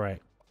 We're all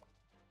right.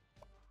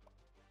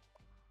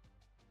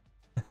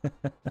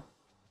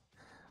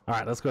 All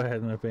right, let's go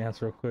ahead and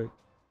advance real quick.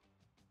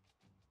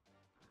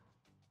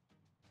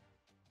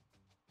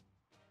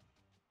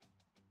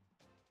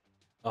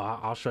 Oh,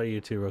 I'll show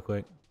you too real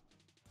quick.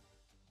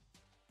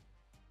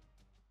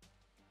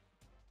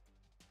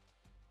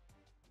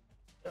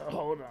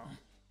 Hold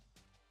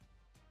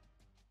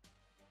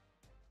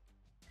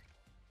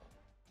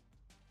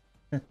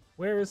on.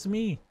 Where is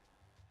me?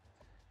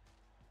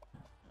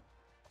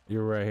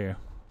 You're right here.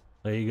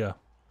 There you go.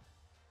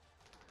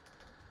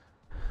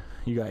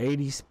 You got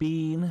 80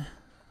 speed,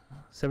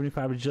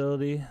 75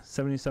 agility,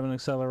 77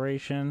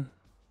 acceleration.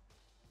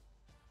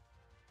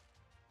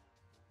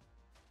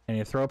 And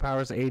your throw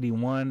power is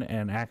 81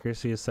 and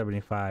accuracy is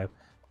 75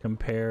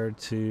 compared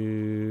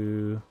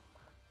to...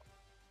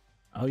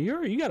 Oh,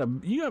 you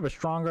have a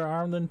stronger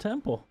arm than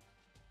Temple.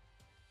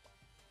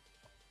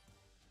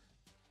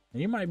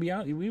 You might be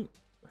out. And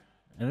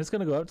it's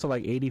gonna go up to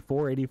like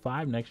 84,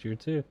 85 next year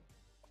too.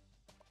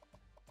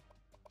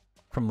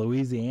 From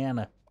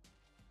Louisiana.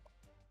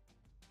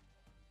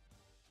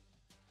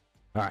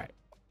 All right.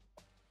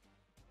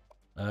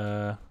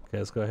 Okay,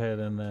 let's go ahead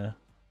and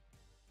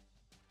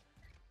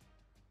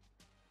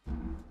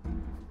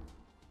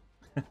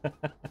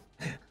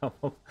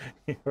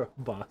you're a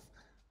boss.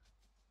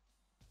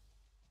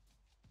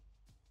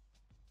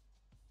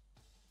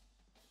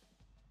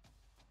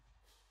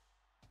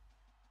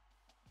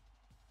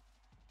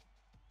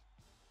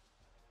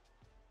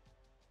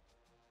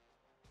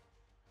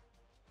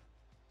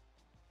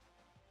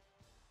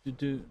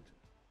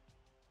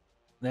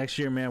 Next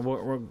year, man,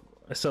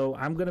 so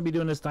I'm gonna be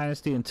doing this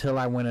dynasty until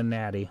I win a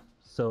natty.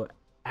 So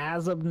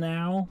as of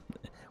now,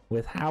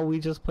 with how we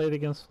just played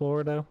against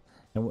Florida,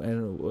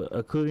 and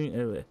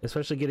including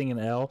especially getting an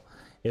L,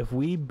 if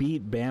we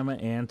beat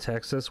Bama and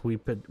Texas, we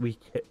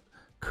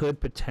could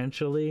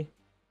potentially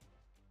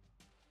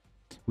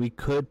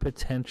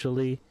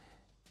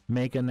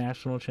make a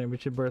national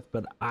championship berth,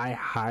 but I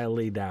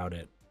highly doubt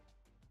it.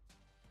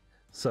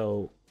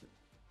 So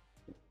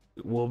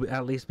we'll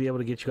at least be able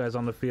to get you guys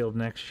on the field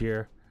next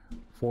year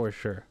for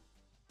sure.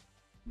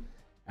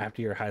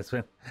 After your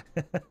Heisman.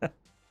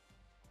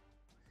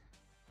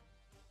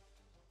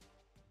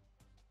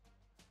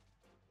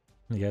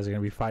 You guys are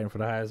gonna be fighting for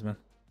the Heisman.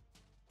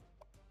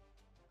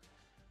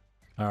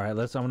 All right, I'm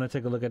gonna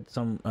take a look at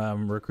some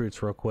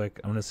recruits real quick.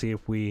 I'm gonna see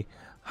if we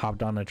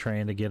hopped on the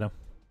train to get them.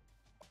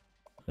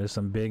 There's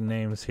some big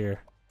names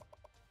here.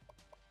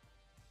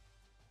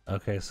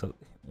 Okay, so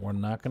we're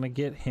not gonna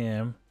get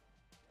him.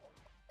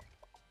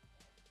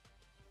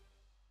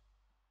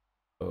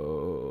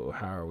 Oh,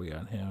 how are we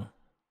on him?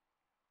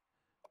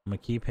 I'm gonna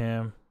keep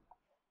him.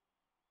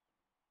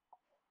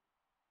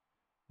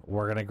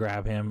 We're gonna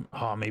grab him.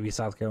 Oh, maybe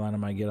South Carolina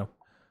might get him,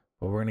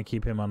 but we're gonna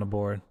keep him on the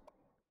board.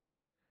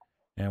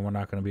 And we're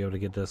not gonna be able to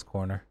get this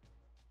corner.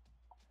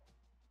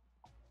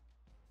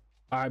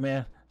 All right,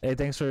 man. Hey,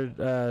 thanks for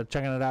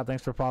checking it out.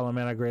 Thanks for following,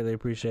 man. I greatly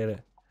appreciate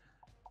it.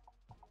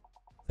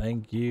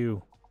 Thank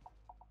you.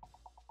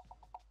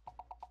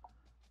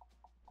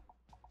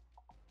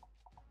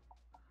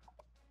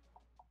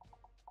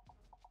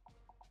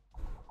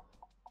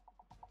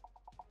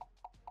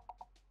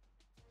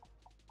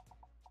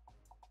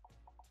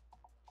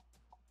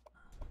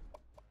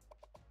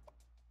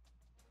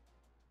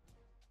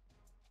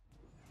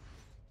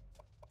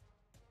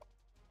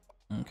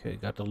 Okay,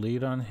 got the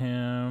lead on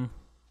him.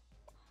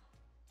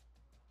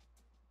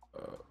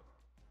 All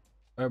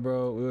right,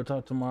 bro. We will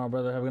talk tomorrow,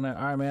 brother. Have a good night.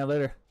 All right, man.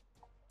 Later.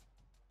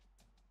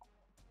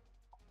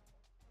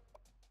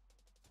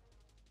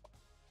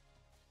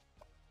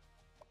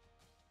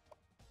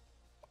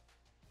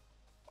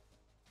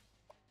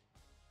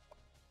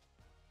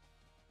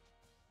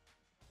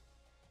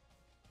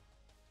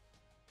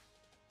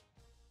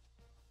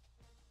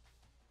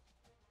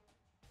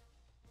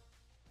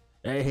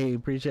 Hey,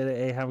 appreciate it.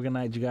 Hey, have a good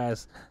night, you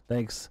guys.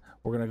 Thanks.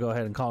 We're gonna go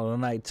ahead and call it a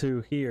night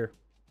too here.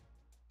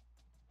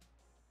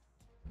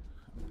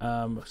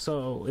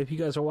 So if you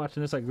guys are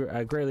watching this,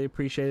 I greatly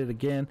appreciate it.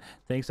 Again,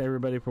 thanks to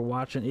everybody for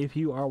watching. If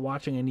you are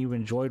watching and you've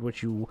enjoyed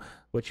what you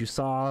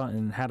saw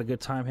and had a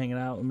good time hanging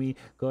out with me,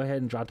 go ahead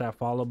and drop that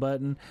follow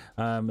button.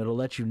 It'll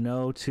let you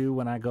know too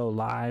when I go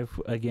live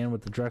again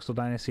with the Drexel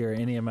Dynasty or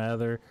any of my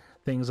other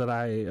things that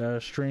I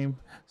stream.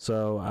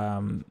 So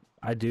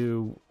I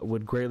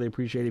would greatly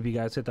appreciate it if you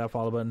guys hit that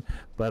follow button.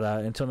 But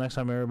until next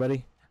time,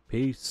 everybody,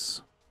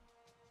 peace.